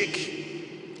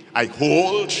take, I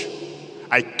hold,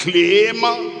 I claim.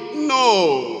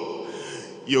 No.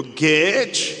 You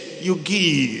get, you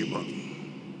give.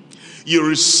 You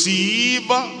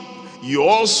receive, you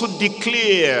also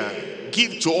declare.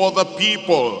 Give to other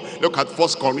people. Look at 1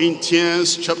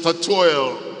 Corinthians chapter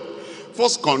 12. 1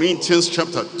 Corinthians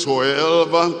chapter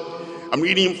 12. I'm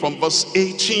reading from verse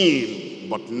 18.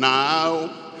 But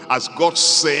now, as God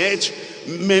said,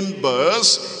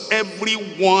 members, every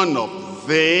one of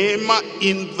them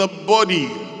in the body,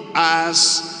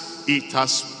 as it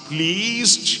has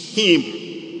pleased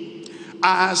him.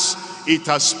 As it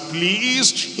has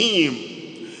pleased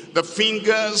him. The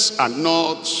fingers are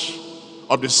not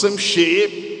of the same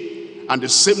shape and the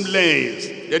same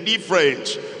length. They're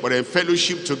different, but they're in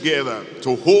fellowship together.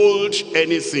 To hold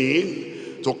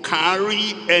anything, to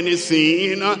carry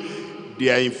anything, they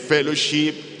are in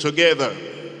fellowship together.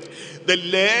 The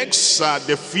legs,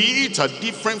 the feet are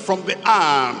different from the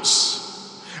arms.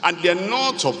 And they're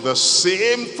not of the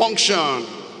same function.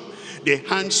 The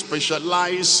hands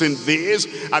specialize in this,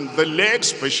 and the legs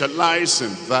specialize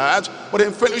in that, but they're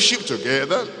in fellowship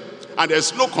together, and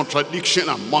there's no contradiction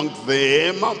among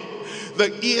them.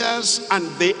 The ears and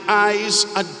the eyes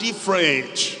are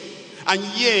different, and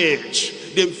yet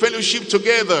they're in fellowship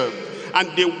together,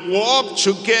 and they work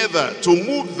together to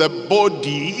move the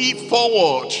body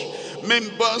forward.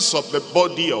 Members of the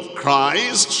body of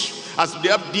Christ, as they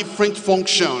have different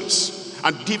functions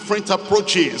and different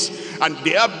approaches, and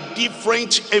they have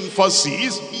different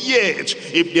emphases, yet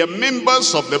if they are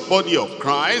members of the body of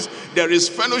Christ, there is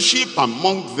fellowship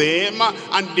among them,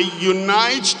 and they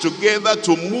unite together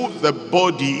to move the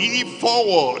body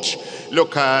forward.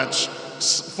 Look at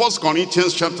 1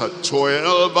 Corinthians chapter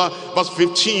 12, verse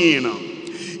 15.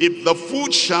 If the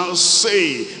foot shall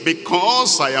say,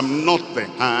 because I am not the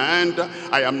hand,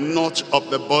 I am not of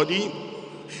the body,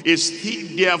 is he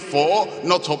therefore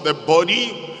not of the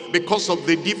body? Because of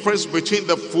the difference between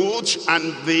the foot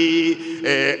and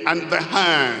the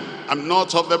hand. I'm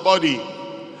not of the body.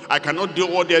 I cannot do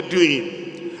what they're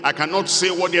doing. I cannot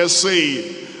say what they're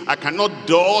saying. I cannot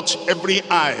dot every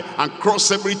I and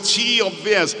cross every T of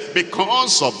theirs.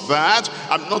 Because of that,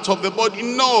 I'm not of the body.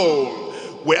 No.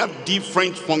 We have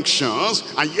different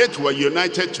functions, and yet we're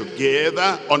united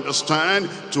together, understand,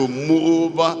 to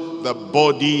move the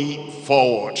body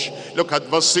forward. Look at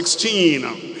verse 16.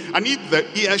 And if the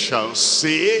ear shall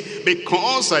say,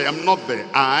 because I am not the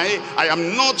eye, I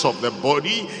am not of the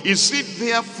body, is it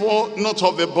therefore not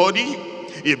of the body?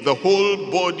 If the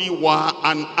whole body were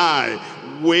an eye,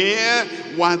 where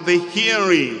were the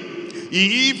hearing?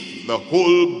 If the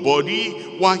whole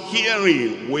body were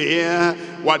hearing, where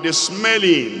were the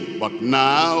smelling? But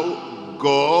now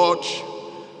God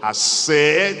has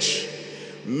said,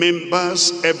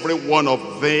 members, every one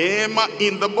of them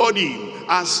in the body,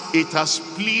 as it has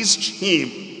pleased him.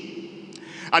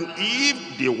 And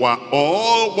if they were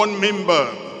all one member,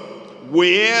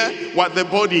 where were the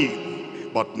body?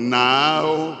 But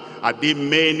now are they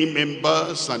many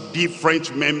members and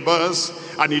different members?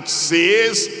 And it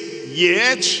says,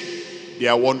 yet they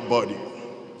are one body.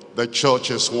 The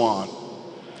church is one.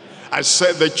 I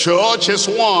said the church is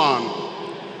one.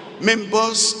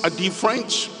 Members are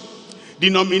different.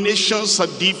 Denominations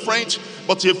are different.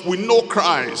 But if we know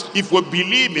Christ, if we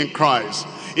believe in Christ,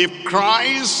 if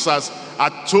Christ has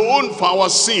atoned for our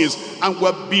sins and we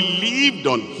have believed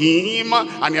on him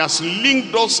and he has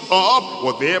linked us up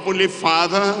with the Heavenly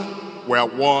Father, we are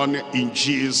one in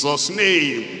Jesus'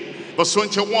 name. Verse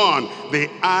 21, the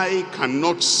eye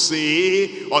cannot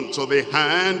say unto the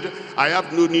hand, I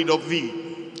have no need of thee.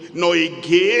 Nor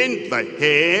again the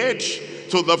head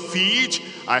to the feet,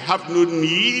 I have no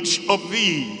need of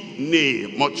thee.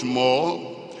 Nay, much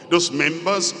more, those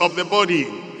members of the body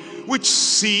which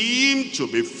seem to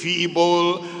be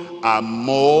feeble are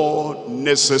more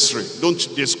necessary.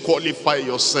 Don't disqualify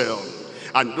yourself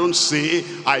and don't say,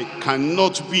 I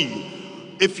cannot be.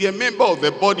 If you're a member of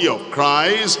the body of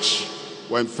Christ,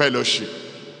 we're in fellowship.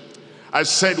 I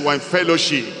said we're in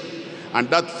fellowship. And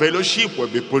that fellowship will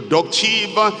be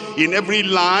productive in every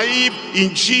life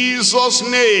in Jesus'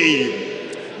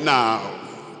 name. Now,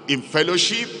 in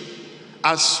fellowship,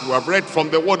 as we have read from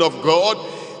the Word of God,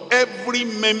 every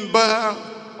member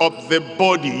of the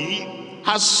body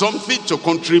has something to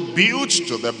contribute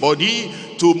to the body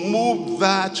to move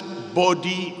that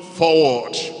body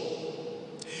forward.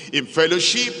 In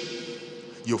fellowship,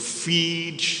 you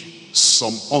feed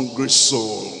some hungry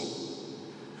soul.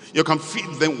 You can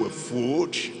feed them with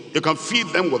food. You can feed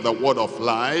them with the word of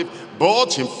life.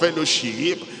 But in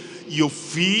fellowship, you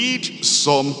feed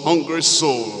some hungry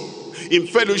soul. In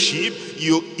fellowship,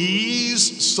 you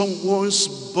ease someone's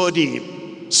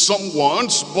burden.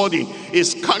 Someone's burden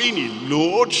is carrying a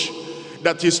load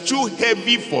that is too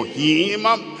heavy for him.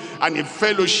 And in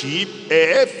fellowship,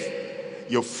 F,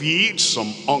 you feed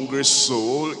some hungry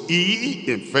soul. E,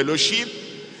 in fellowship,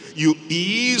 you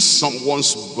ease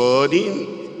someone's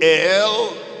burden.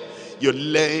 L, you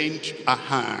lend a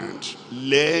hand.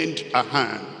 Lend a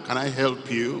hand. Can I help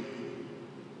you?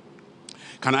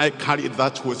 Can I carry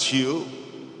that with you?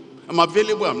 I'm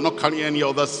available. I'm not carrying any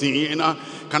other thing.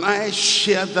 Can I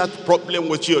share that problem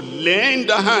with you? Lend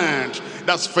a hand.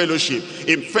 That's fellowship.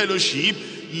 In fellowship,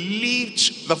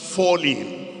 lift the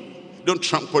fallen. Don't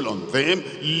trample on them.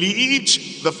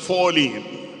 Lift the fallen.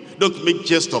 Don't make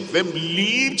jest of them.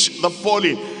 Lift the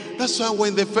fallen. That's why we're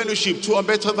in the fellowship, two are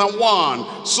better than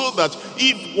one. So that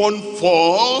if one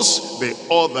falls, the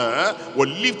other will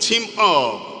lift him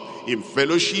up. In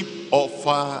fellowship,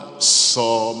 offer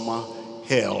some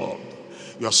help.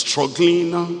 You're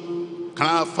struggling. Can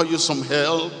I offer you some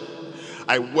help?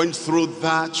 I went through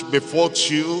that before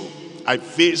too. I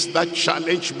faced that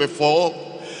challenge before.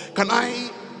 Can I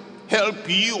help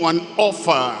you and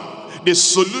offer the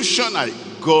solution I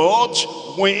got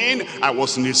when I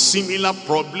was in a similar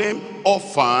problem?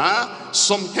 Offer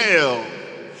some help.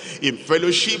 In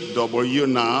fellowship, W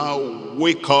now,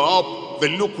 wake up the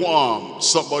lukewarm.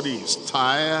 Somebody is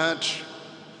tired.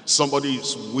 Somebody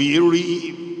is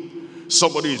weary.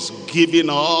 Somebody is giving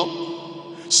up.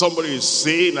 Somebody is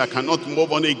saying, I cannot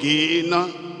move on again.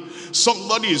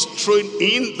 Somebody is throwing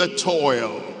in the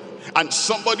toil. And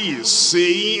somebody is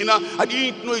saying, I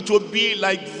didn't know it would be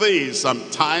like this. I'm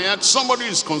tired. Somebody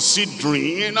is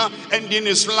considering ending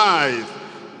his life.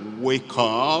 Wake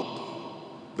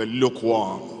up the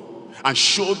lukewarm and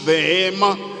show them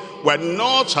we're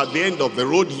not at the end of the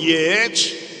road yet.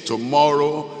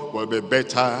 Tomorrow will be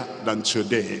better than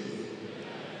today.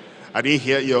 I didn't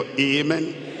hear your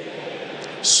amen.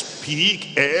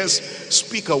 Speak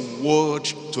a word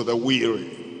to the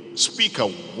weary. Speak a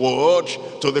word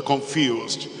to the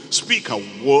confused. Speak a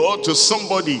word to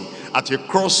somebody at a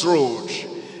crossroad.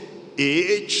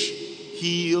 H,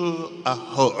 heal a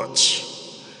hurt.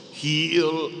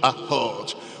 Heal a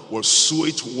hurt. With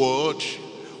sweet word,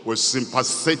 with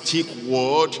sympathetic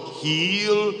word,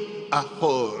 heal a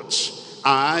hurt.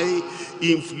 I,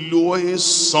 influence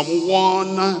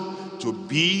someone to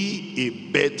be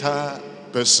a better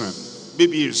person.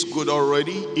 Maybe it's good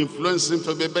already, influence him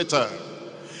to be better.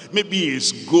 Maybe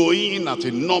he's going at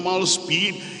a normal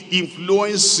speed,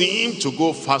 influence him to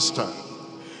go faster.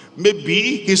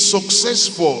 Maybe he's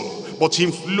successful, but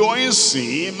influence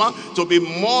him to be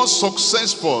more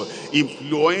successful.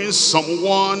 Influence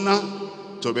someone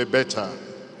to be better.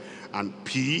 And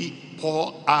P,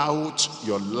 pour out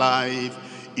your life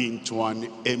into an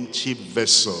empty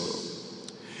vessel.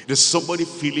 There's somebody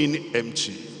feeling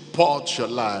empty. Pour out your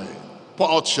life,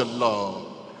 pour out your love,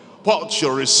 Pour out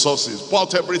your resources, pour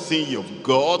out everything you've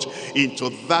got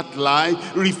into that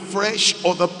life. Refresh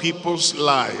other people's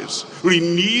lives.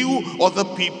 Renew other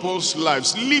people's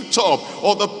lives. Lift up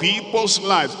other people's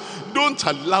lives. Don't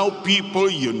allow people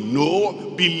you know,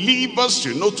 believers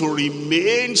you know, to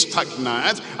remain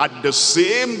stagnant at the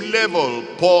same level.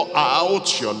 Pour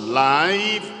out your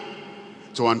life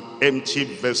to an empty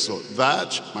vessel.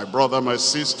 That, my brother, my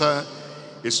sister,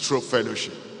 is true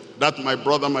fellowship. That, my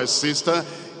brother, my sister,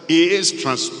 is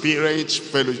transparent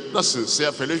fellowship. That's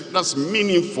sincere fellowship. That's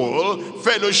meaningful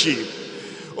fellowship.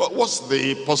 What's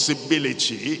the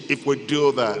possibility if we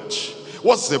do that?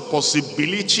 What's the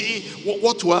possibility?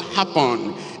 What will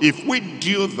happen if we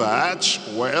do that?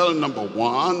 Well, number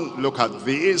one, look at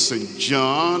this in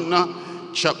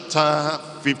John chapter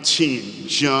 15.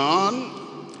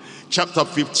 John chapter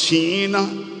 15.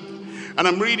 And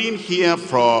I'm reading here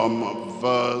from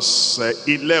verse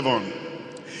 11.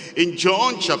 In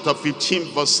John chapter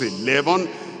 15 verse 11,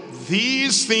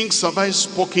 these things have I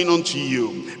spoken unto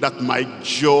you, that my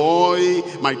joy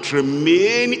might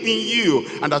remain in you,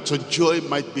 and that your joy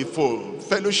might be full.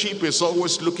 Fellowship is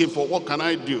always looking for, what can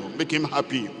I do? Make him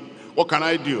happy. What can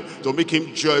I do to make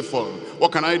him joyful?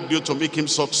 What can I do to make him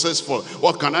successful?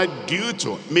 What can I do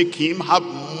to make him have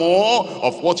more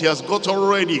of what he has got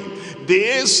already?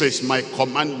 This is my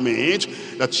commandment,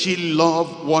 that ye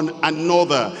love one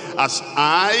another as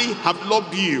I have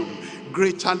loved you.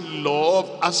 Greater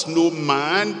love has no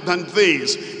man than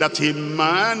this, that a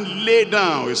man lay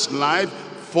down his life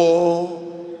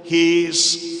for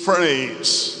his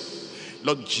friends.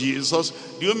 Lord Jesus,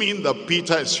 do you mean that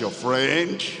Peter is your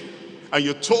friend? And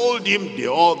you told him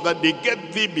the other day,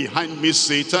 get thee behind me,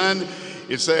 Satan.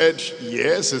 He said,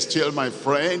 yes, he's still my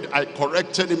friend. I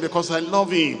corrected him because I love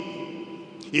him.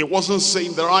 He wasn't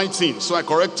saying the right thing, so I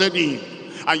corrected him.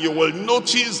 And you will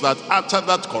notice that after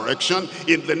that correction,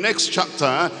 in the next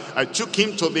chapter, I took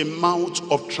him to the Mount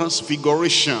of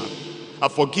Transfiguration.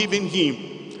 I've forgiven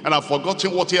him, and I've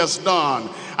forgotten what he has done.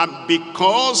 And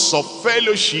because of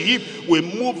fellowship, we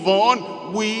move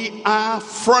on. We are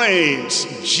friends.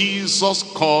 Jesus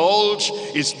called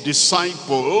his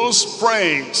disciples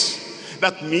friends.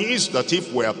 That means that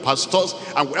if we are pastors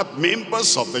and we are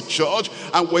members of the church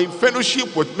and we're in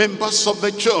fellowship with members of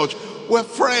the church, we're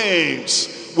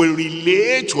friends. We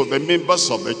relate with the members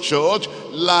of the church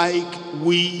like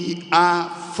we are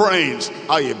friends.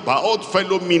 How about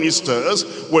fellow ministers?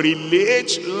 We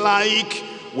relate like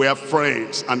we are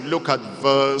friends. And look at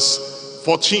verse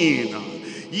 14.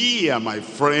 Ye are my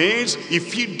friends,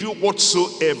 if ye do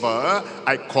whatsoever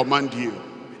I command you.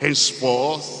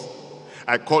 Henceforth,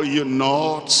 I call you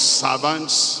not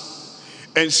servants.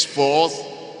 Henceforth,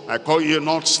 I call you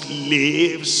not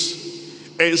slaves.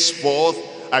 Henceforth,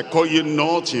 I call you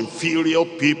not inferior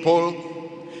people.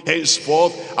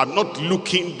 Henceforth, I'm not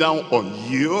looking down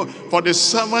on you. For the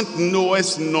servant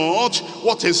knoweth not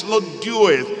what his Lord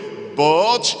doeth,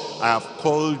 but I have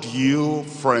called you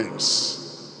friends.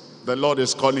 The Lord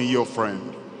is calling you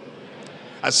friend.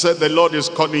 I said the Lord is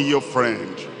calling you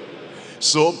friend.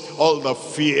 So all the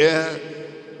fear,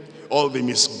 all the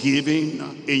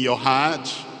misgiving in your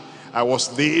heart, I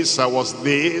was this,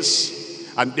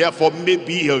 and therefore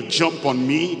maybe he'll jump on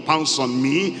me, pounce on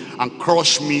me, and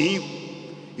crush me.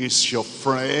 He's your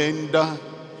friend.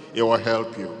 He will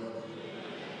help you.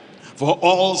 For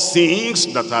all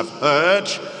things that I've heard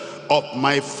of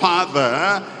my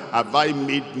Father have I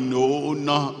made known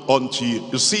unto you.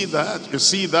 You see that? You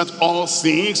see that? All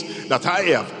things that I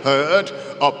have heard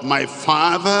of my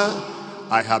Father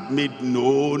I have made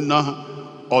known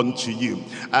unto you.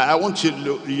 I want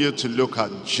you to look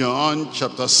at John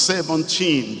chapter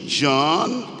 17.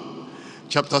 John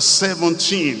chapter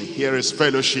 17. Here is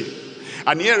fellowship.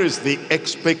 And here is the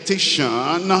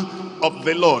expectation of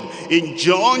the Lord. In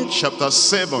John chapter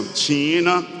 17,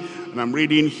 and I'm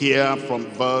reading here from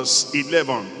verse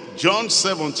 11. John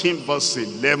 17 verse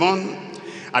 11.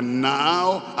 And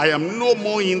now I am no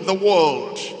more in the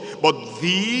world, but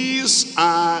these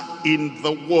are in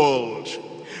the world.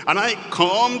 And I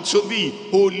come to thee,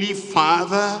 Holy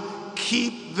Father,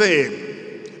 keep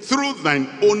them through thine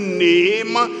own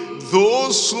name,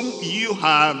 those whom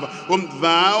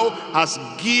thou hast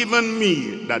given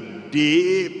me, that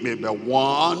they may be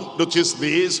one. Notice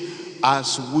this,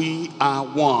 as we are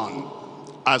one.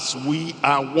 As we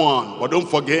are one. But don't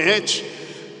forget,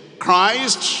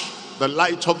 Christ, the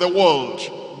light of the world.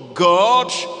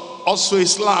 God also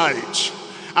is light.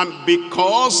 And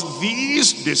because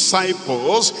these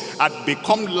disciples had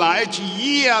become light,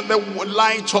 ye are the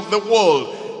light of the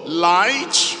world.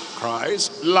 Light,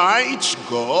 Christ, light,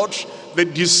 God, the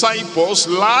disciples,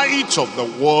 light of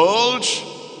the world,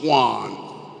 one.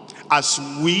 as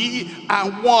we are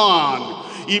one.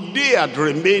 If they had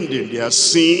remained in their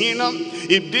sin,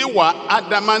 if they were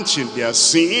adamant in their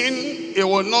sin, it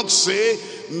will not say,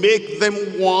 make them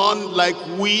one like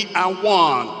we are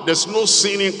one. There's no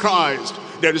sin in Christ.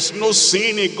 There is no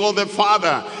sin in God the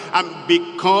Father. And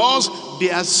because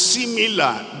they are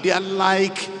similar, they are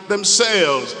like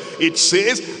themselves, it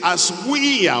says, as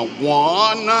we are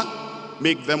one,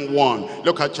 make them one.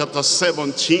 Look at chapter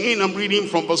 17. I'm reading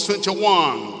from verse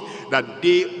 21. That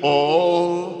they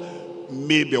all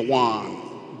may be one.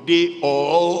 They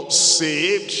all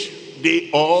saved.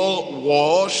 They all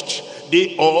washed.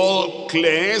 They all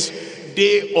cleansed.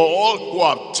 They all who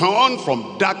have turned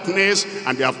from darkness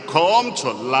and they have come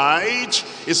to light.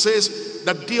 It says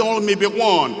that they all may be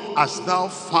one, as thou,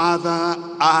 Father,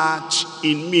 art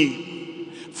in me.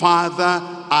 Father,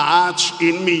 art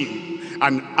in me,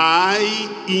 and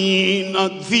I in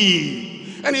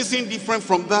thee. Anything different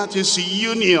from that is a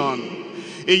union.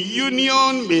 A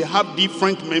union may have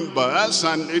different members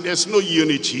and there's no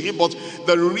unity, but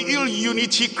the real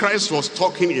unity Christ was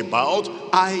talking about,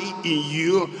 I in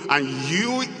you and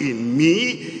you in me,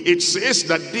 it says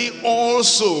that they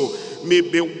also may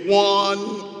be one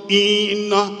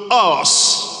in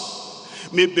us.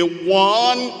 May be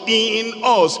one in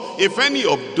us. If any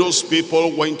of those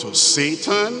people went to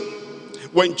Satan,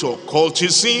 went to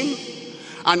occultism,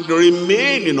 and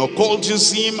remain in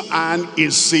occultism and in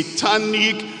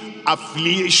satanic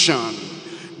affiliation,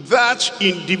 that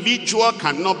individual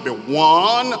cannot be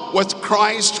one with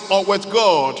Christ or with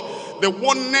God. The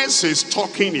oneness is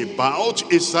talking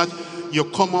about is that you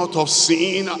come out of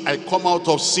sin, I come out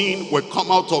of sin, we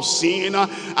come out of sin,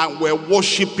 and we're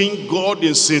worshiping God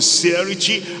in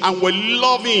sincerity, and we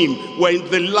love him. We're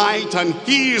in the light and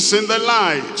he is in the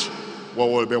light. We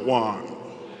will be one.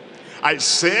 I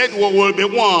said we will be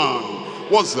one.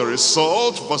 What's the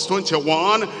result? Verse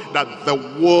 21, that the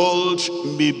world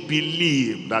may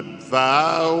believe that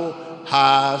thou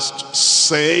hast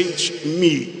sent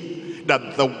me.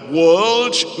 That the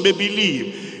world may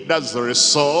believe. That's the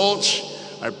result.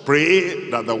 I pray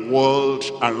that the world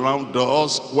around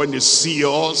us, when they see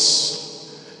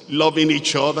us loving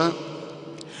each other,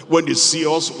 when they see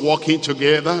us walking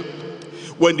together,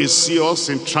 when they see us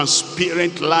in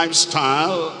transparent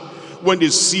lifestyle, when they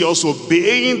see us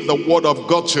obeying the word of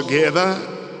God together,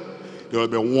 they will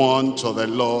be one to the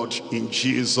Lord in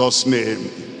Jesus' name.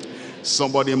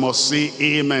 Somebody must say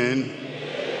amen.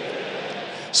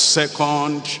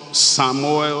 2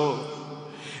 Samuel.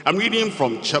 I'm reading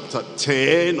from chapter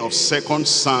 10 of 2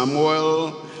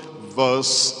 Samuel,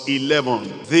 verse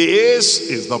 11. This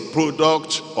is the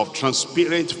product of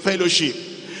transparent fellowship,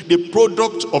 the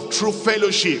product of true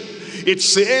fellowship. It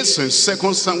says in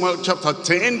 2 Samuel chapter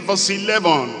 10 verse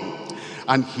 11,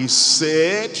 and he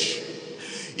said,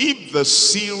 if the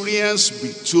Syrians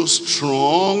be too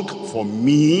strong for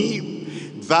me,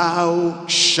 thou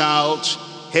shalt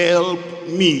help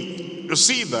me. You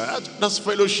see that? That's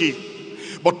fellowship.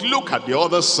 But look at the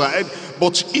other side.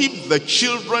 But if the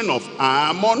children of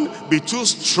Ammon be too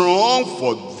strong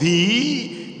for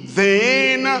thee,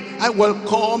 then I will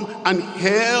come and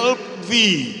help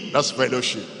thee. That's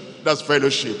fellowship. That's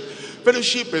fellowship.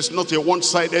 Fellowship is not a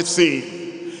one-sided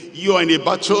thing. You are in a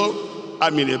battle,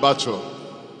 I'm in a battle.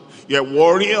 You're a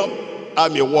warrior,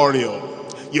 I'm a warrior.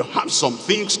 You have some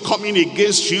things coming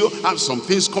against you, have some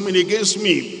things coming against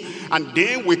me. And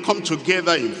then we come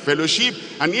together in fellowship,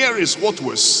 and here is what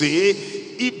we say: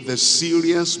 if the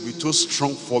Syrians be too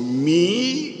strong for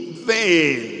me,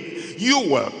 then you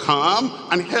will come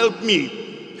and help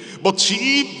me. But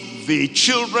if the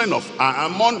children of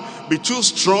Ammon be too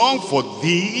strong for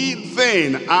thee,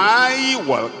 then I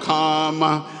will come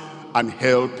and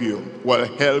help you. We'll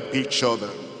help each other.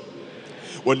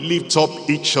 We'll lift up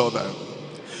each other.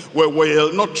 We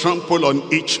will not trample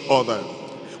on each other.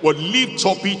 We'll lift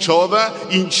up each other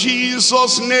in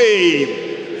Jesus'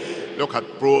 name. Look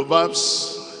at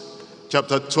Proverbs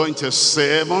chapter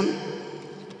 27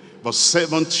 verse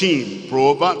 17.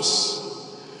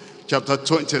 Proverbs chapter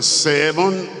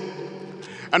 27,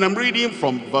 and I'm reading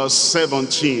from verse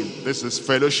 17. This is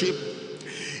fellowship.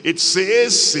 It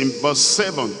says in verse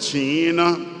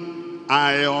 17,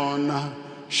 iron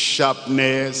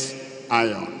sharpness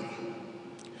iron.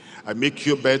 I make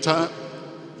you better,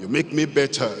 you make me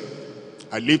better.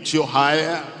 I lift you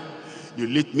higher, you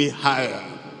lift me higher.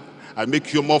 I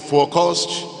make you more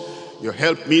focused, you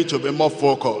help me to be more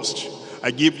focused.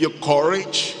 I give you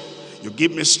courage, you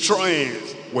give me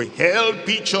strength. We help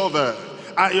each other.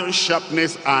 Iron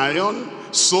sharpness iron.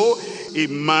 So a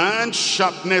man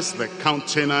sharpness the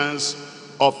countenance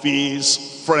of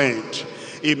his friend.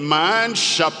 A man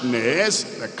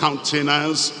sharpness the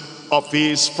countenance of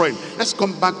his friend. Let's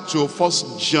come back to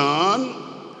 1 John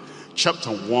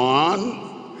chapter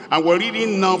 1, and we're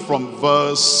reading now from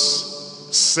verse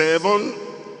 7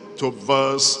 to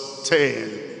verse 10.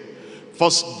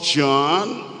 1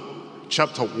 John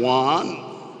chapter 1,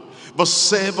 verse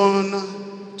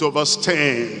 7 to verse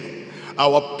 10.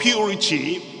 Our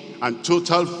purity and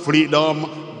total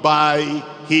freedom by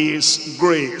his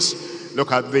grace.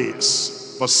 Look at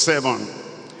this, verse 7.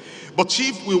 But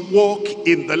if we walk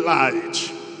in the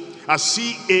light, as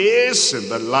he is in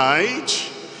the light,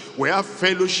 we have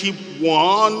fellowship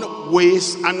one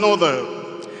with another.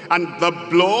 And the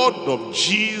blood of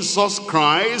Jesus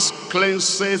Christ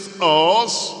cleanseth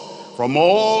us from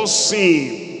all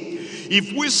sin.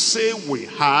 If we say we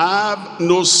have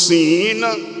no sin,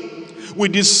 we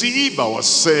deceive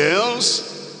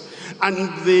ourselves, and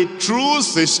the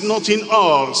truth is not in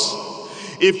us.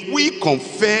 If we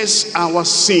confess our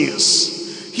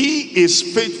sins, he is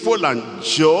faithful and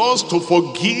just to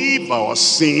forgive our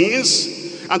sins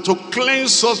and to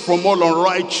cleanse us from all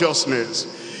unrighteousness.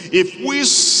 If we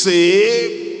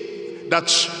say that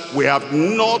we have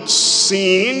not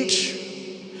sinned,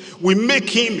 we make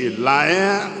him a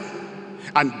liar,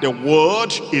 and the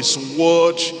word is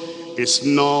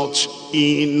not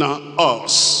in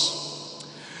us.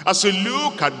 As you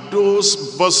look at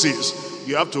those verses,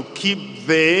 you have to keep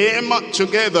them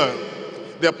together.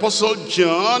 The Apostle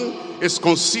John is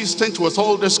consistent with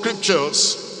all the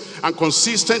scriptures and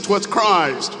consistent with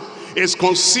Christ. Is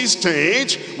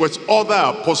consistent with other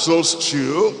apostles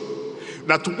too,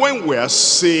 that when we are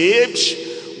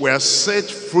saved, we are set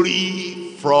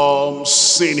free from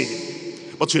sinning.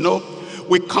 But you know,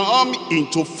 we come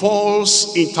into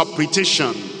false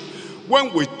interpretation.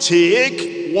 When we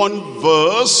take one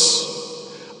verse,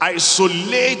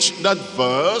 isolate that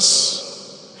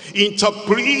verse,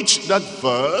 interpret that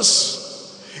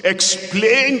verse,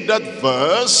 explain that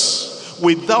verse,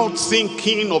 without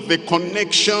thinking of the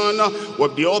connection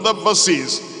with the other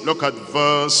verses. Look at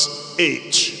verse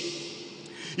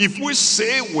 8. If we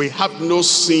say we have no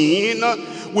sin,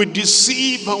 we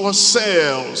deceive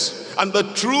ourselves, and the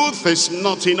truth is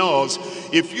not in us.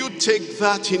 If you take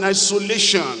that in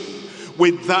isolation,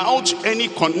 without any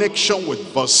connection with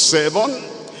verse 7,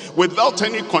 without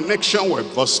any connection with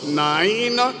verse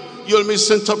 9, you'll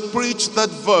misinterpret that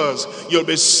verse. You'll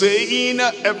be saying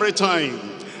every time,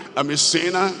 I'm a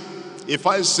sinner. If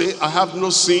I say I have no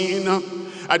sin,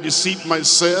 I deceive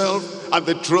myself, and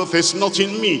the truth is not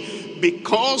in me.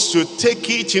 Because you take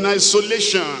it in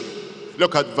isolation.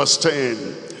 Look at verse 10.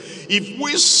 If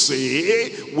we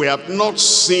say we have not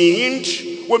sinned,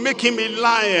 we make him a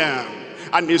liar,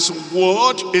 and his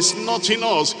word is not in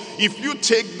us. If you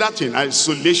take that in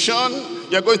isolation,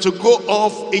 you're going to go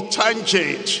off a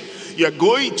tangent. You're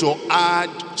going to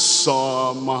add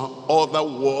some other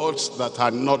words that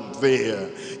are not there.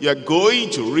 You're going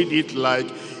to read it like,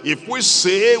 if we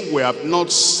say we have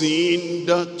not sinned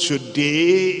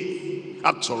today,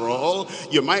 after all,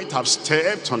 you might have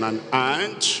stepped on an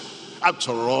ant.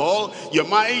 After all, you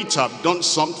might have done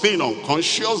something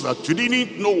unconscious that you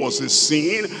didn't know was a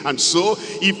sin. And so,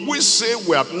 if we say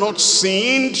we have not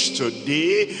sinned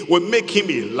today, we make him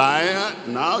a liar.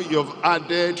 Now you've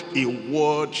added a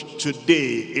word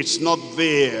today. It's not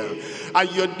there.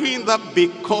 And you're doing that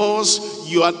because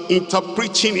you are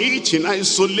interpreting it in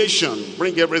isolation.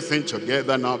 Bring everything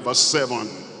together now, verse 7.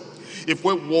 If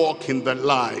we walk in the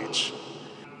light,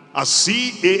 as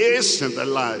he is in the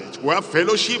light, we have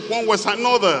fellowship one with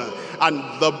another, and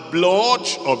the blood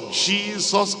of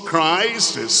Jesus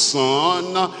Christ, his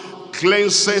Son,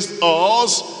 cleanses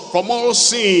us from all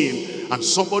sin. And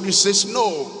somebody says,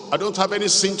 no, I don't have any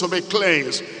sin to be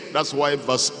cleansed. That's why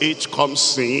verse 8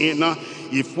 comes in.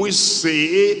 If we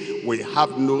say we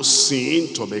have no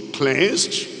sin to be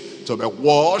cleansed, to be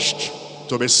washed,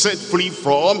 to be set free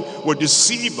from, we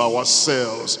deceive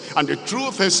ourselves, and the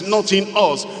truth is not in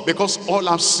us, because all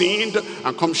have sinned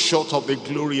and come short of the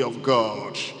glory of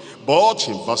God. But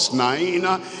in verse 9,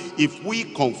 if we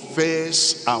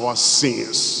confess our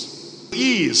sins,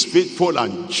 he is faithful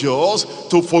and just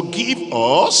to forgive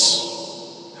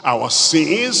us our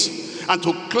sins and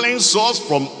to cleanse us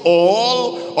from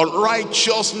all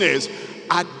unrighteousness.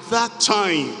 At that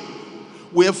time,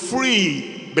 we're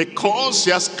free, because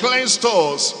he has cleansed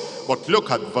us. But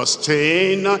look at verse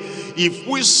 10. If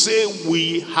we say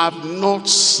we have not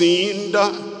sinned,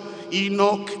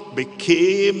 Enoch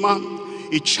became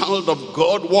a child of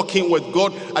God, walking with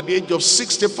God at the age of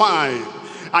 65.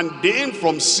 And then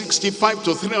from 65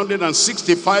 to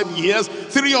 365 years,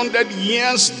 300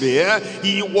 years there,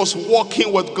 he was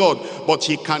walking with God. But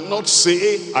he cannot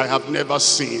say, I have never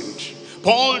sinned.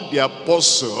 Paul the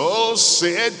apostle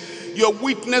said, your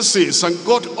witnesses, and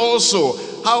God also,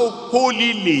 how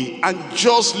holily and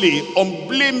justly,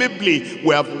 unblameably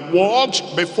we have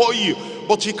walked before you.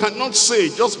 But he cannot say,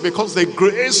 just because the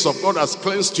grace of God has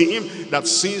cleansed him, that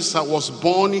since I was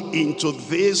born into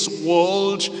this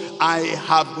world, I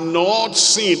have not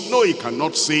sinned. No, he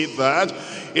cannot say that.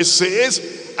 He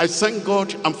says, I thank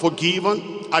God I'm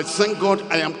forgiven. I thank God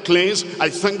I am cleansed. I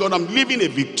thank God I'm living a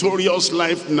victorious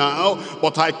life now.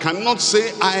 But I cannot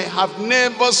say I have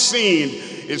never sinned.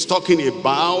 It's talking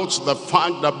about the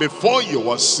fact that before you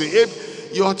were saved,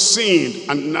 you had sinned,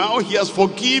 and now he has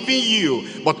forgiven you.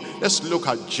 But let's look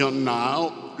at John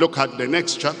now. Look at the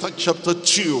next chapter, chapter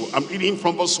 2. I'm reading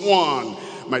from verse 1.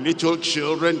 My little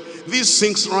children, these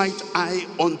things write I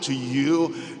unto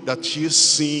you, that you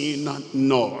sin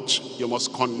not. You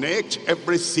must connect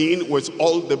everything with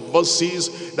all the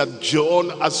verses that John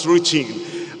has written.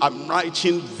 I'm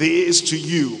writing this to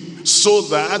you, so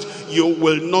that you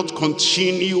will not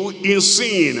continue in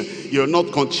sin. You'll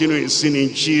not continue in sin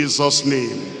in Jesus'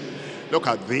 name. Look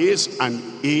at this. And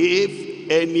if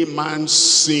any man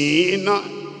sin,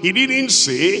 he didn't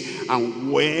say,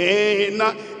 and when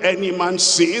any man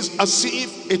sins, as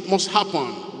if it must happen.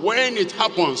 When it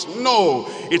happens, no.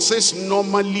 It says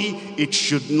normally it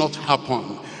should not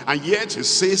happen. And yet it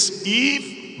says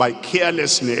if by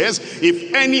carelessness,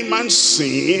 if any man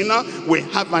sin, we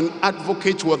have an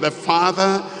advocate with the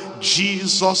Father,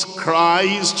 Jesus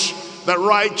Christ the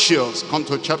righteous. Come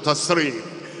to chapter 3.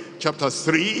 Chapter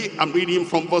 3, I'm reading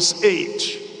from verse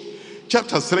 8.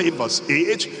 Chapter 3, verse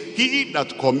 8. He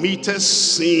that committeth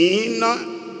sin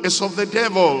is of the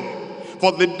devil,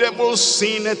 for the devil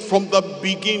sinned from the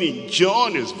beginning.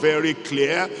 John is very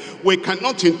clear. We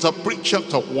cannot interpret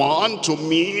chapter 1 to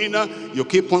mean you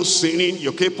keep on sinning,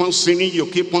 you keep on sinning, you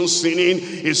keep on sinning.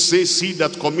 It says he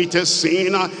that committeth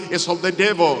sin is of the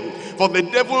devil. For the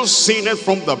devil sinned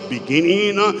from the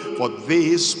beginning. For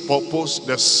this purpose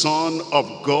the Son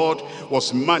of God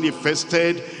was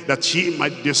manifested, that he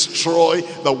might destroy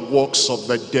the works of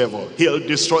the devil. He'll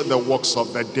destroy the works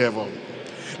of the devil.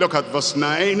 Look at verse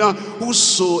 9.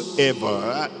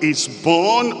 Whosoever is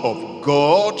born of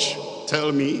God,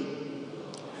 tell me,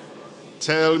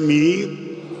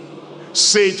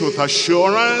 say it with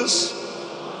assurance,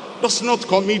 does not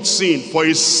commit sin, for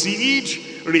his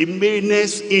seed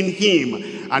remaineth in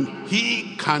him, and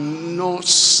he cannot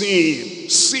sin.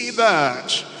 See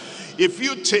that? If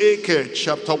you take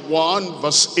chapter 1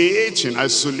 verse 8 in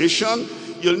isolation,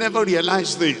 you'll never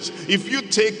realize this. If you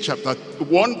take chapter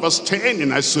 1 verse 10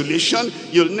 in isolation,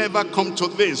 you'll never come to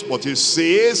this. But it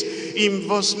says in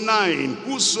verse 9,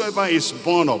 whosoever is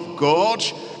born of God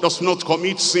does not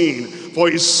commit sin, for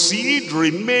his seed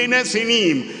remaineth in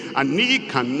him, and he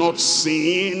cannot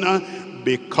sin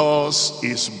because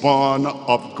he's born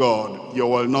of God. You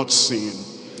will not sin.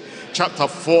 Chapter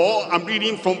 4, I'm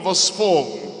reading from verse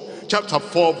 4. Chapter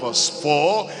 4 verse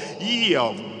 4. Ye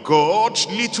of God,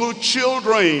 little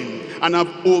children, and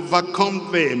have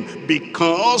overcome them,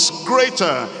 because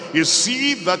greater is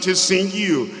he that is in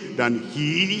you than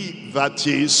he that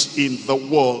is in the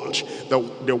world.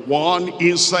 The one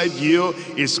inside you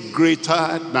is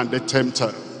greater than the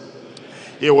tempter.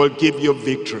 He will give you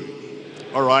victory.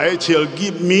 All right, he'll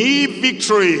give me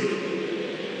victory.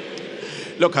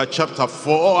 Look at chapter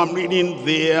 4. I'm reading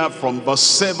there from verse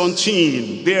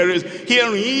 17.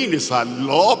 Herein is our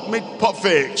love made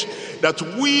perfect, that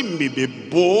we may be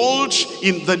bold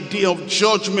in the day of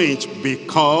judgment,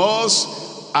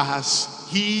 because as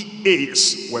he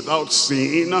is without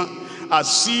sin,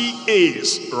 as he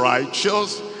is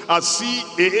righteous, as he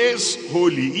is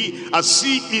holy, as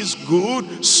he is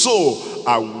good, so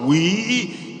are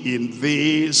we in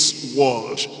this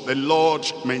world. The Lord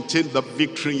maintain the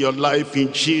victory in your life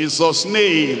in Jesus'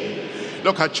 name.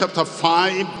 Look at chapter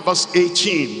 5 verse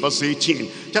 18. Verse 18.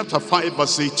 Chapter 5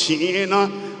 verse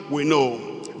 18. We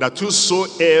know that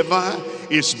whosoever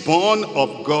is born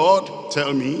of God,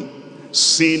 tell me,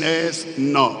 sinneth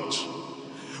not.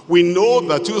 We know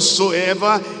that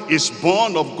whosoever is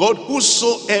born of God,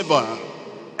 whosoever,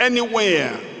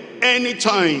 anywhere,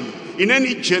 anytime, in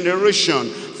any generation,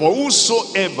 for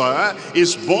whosoever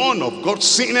is born of God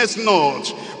sinneth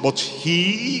not, but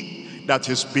he that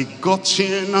is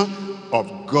begotten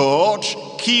of God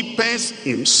keepeth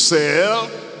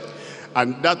himself,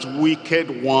 and that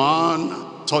wicked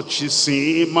one touches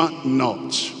him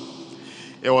not.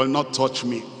 He will not touch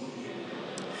me.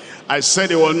 I said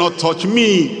he will not touch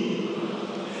me.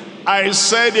 I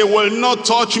said he will not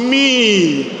touch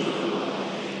me.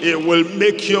 It will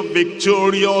make you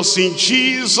victorious in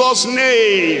Jesus'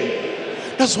 name.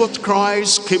 That's what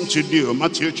Christ came to do.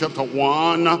 Matthew chapter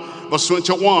 1 verse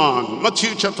 21.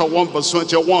 Matthew chapter 1, verse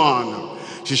 21.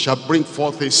 She shall bring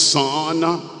forth a son,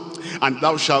 and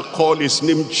thou shalt call his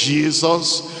name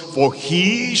Jesus, for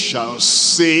he shall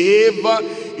save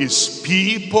his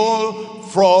people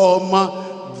from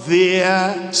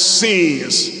their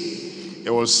sins. He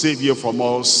will save you from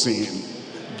all sin.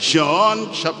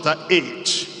 John chapter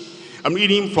 8. I'm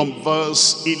reading from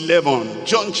verse 11.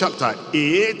 John chapter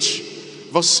 8,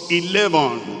 verse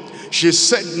 11. She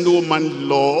said, no man,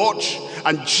 Lord.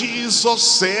 And Jesus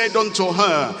said unto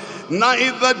her,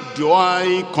 neither do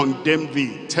I condemn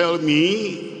thee. Tell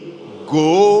me,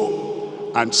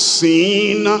 go and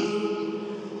sin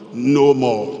no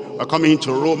more. We're coming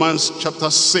to Romans chapter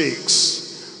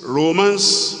 6.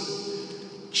 Romans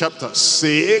chapter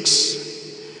 6.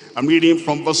 I'm reading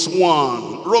from verse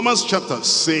 1. Romans chapter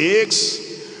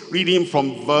 6, reading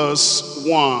from verse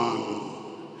 1.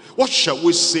 What shall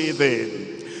we say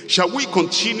then? Shall we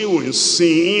continue in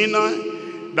sin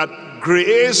that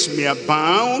grace may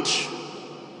abound?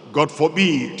 God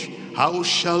forbid. How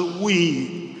shall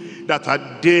we that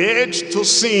are dead to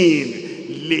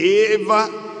sin live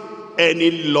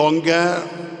any longer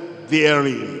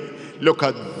therein? Look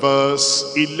at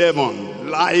verse 11.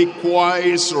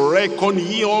 Likewise reckon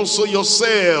ye also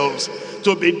yourselves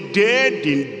to be dead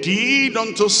indeed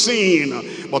unto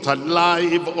sin, but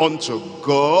alive unto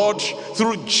God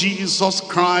through Jesus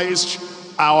Christ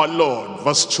our Lord.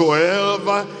 Verse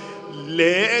 12.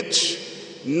 Let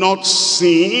not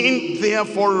sin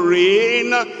therefore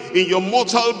reign in your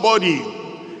mortal body,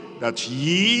 that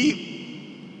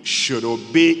ye should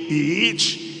obey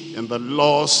it in the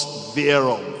lust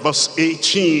thereof. Verse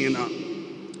 18.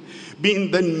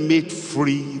 Being then made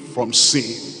free from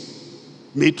sin.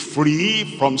 Made free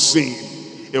from sin.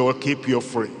 It will keep you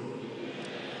free.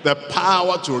 The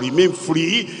power to remain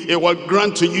free, it will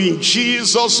grant to you in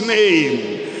Jesus'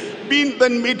 name. Being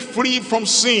then made free from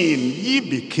sin, ye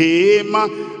became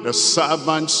the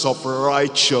servants of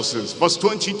righteousness. Verse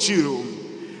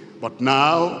 22. But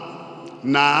now,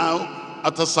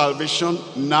 after salvation,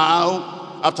 now,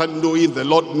 after knowing the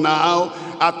Lord, now,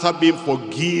 after being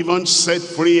forgiven, set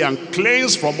free, and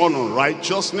cleansed from all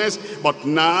unrighteousness, but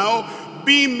now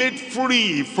be made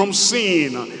free from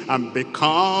sin and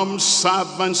become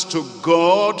servants to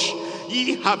God,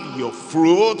 ye have your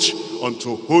fruit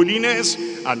unto holiness,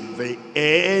 and the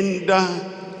end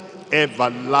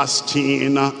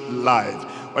everlasting life.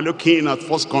 We're looking at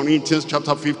 1 Corinthians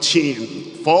chapter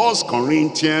 15. 1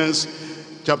 Corinthians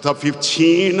chapter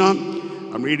 15.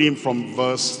 I'm reading from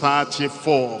verse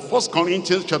 34. 1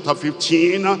 Corinthians chapter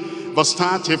 15, verse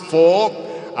 34.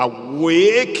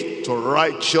 Awake to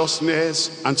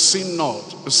righteousness and sin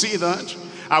not. You see that?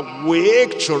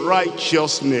 Awake to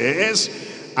righteousness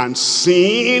and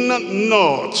sin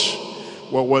not.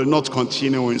 We will not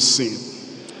continue in sin.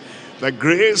 The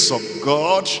grace of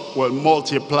God will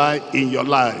multiply in your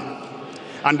life.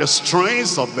 And the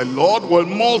strength of the Lord will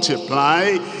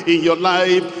multiply in your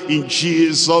life in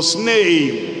Jesus'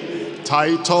 name.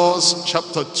 Titus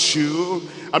chapter 2,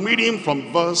 I'm reading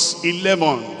from verse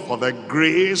 11. For the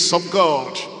grace of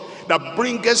God that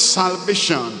bringeth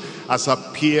salvation has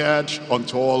appeared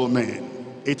unto all men.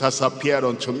 It has appeared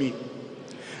unto me.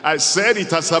 I said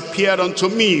it has appeared unto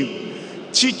me,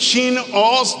 teaching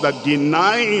us that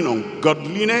denying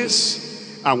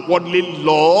ungodliness and worldly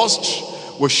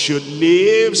lust, we should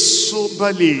live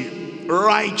soberly,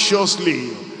 righteously,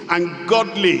 and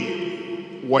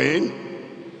godly. When?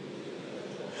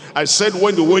 I said,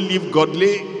 when do we live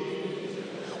godly?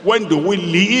 When do we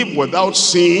live without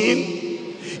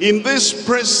sin? In this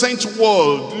present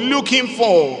world, looking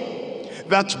for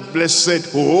that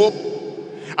blessed hope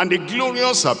and the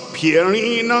glorious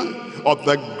appearing of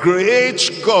the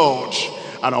great God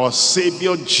and our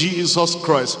Savior Jesus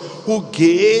Christ, who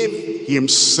gave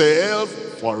himself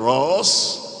for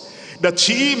us, that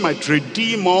he might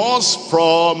redeem us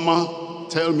from,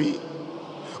 tell me,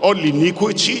 all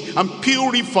iniquity, and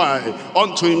purify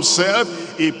unto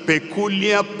himself a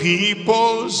peculiar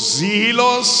people,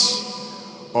 zealous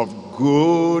of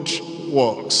good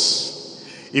works.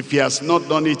 If he has not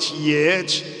done it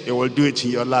yet, he will do it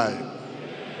in your life.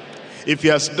 If he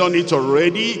has done it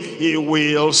already, he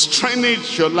will strengthen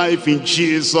your life in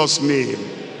Jesus' name.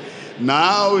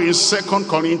 Now in 2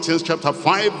 Corinthians chapter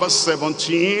 5 verse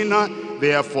 17,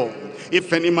 therefore,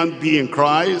 if any man be in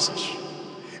Christ,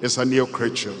 is a new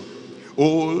creature.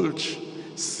 Old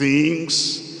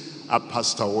things are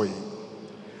passed away.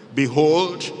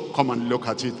 Behold, come and look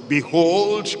at it.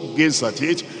 Behold, gaze at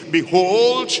it.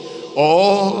 Behold,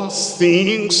 all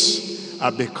things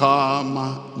are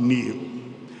become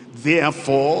new.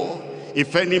 Therefore,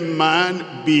 if any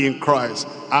man be in Christ,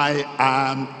 I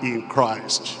am in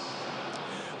Christ.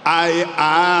 I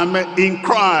am in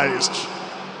Christ.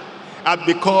 I've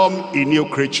become a new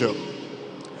creature.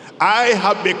 I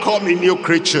have become a new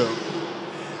creature.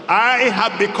 I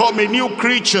have become a new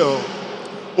creature.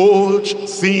 Old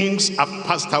things have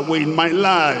passed away in my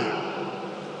life.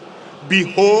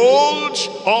 Behold,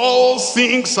 all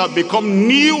things have become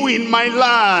new in my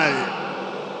life.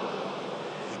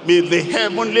 May the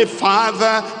Heavenly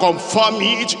Father confirm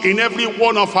it in every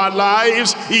one of our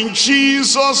lives in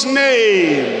Jesus'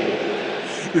 name.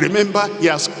 Remember, he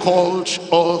has called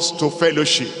us to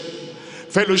fellowship.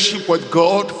 Fellowship with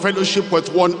God, fellowship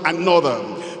with one another.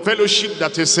 Fellowship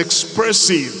that is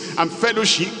expressive, and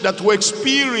fellowship that will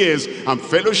experience, and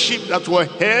fellowship that will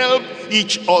help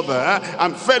each other,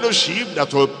 and fellowship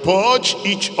that will purge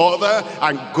each other,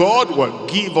 and God will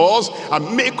give us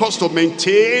and make us to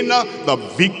maintain the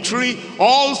victory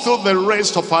all through the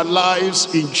rest of our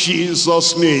lives in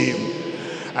Jesus' name.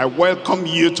 I welcome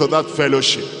you to that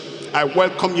fellowship. I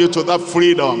welcome you to that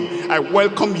freedom. I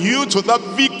welcome you to that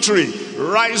victory.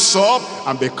 Rise up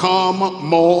and become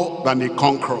more than a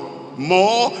conqueror.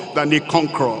 More than a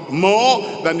conqueror.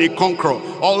 More than a conqueror.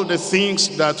 All the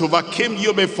things that overcame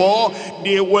you before,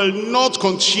 they will not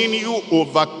continue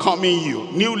overcoming you.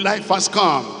 New life has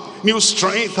come. New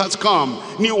strength has come.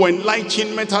 New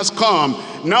enlightenment has come.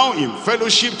 Now in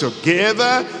fellowship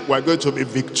together, we're going to be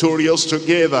victorious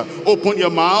together. Open your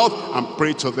mouth and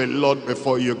pray to the Lord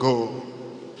before you go.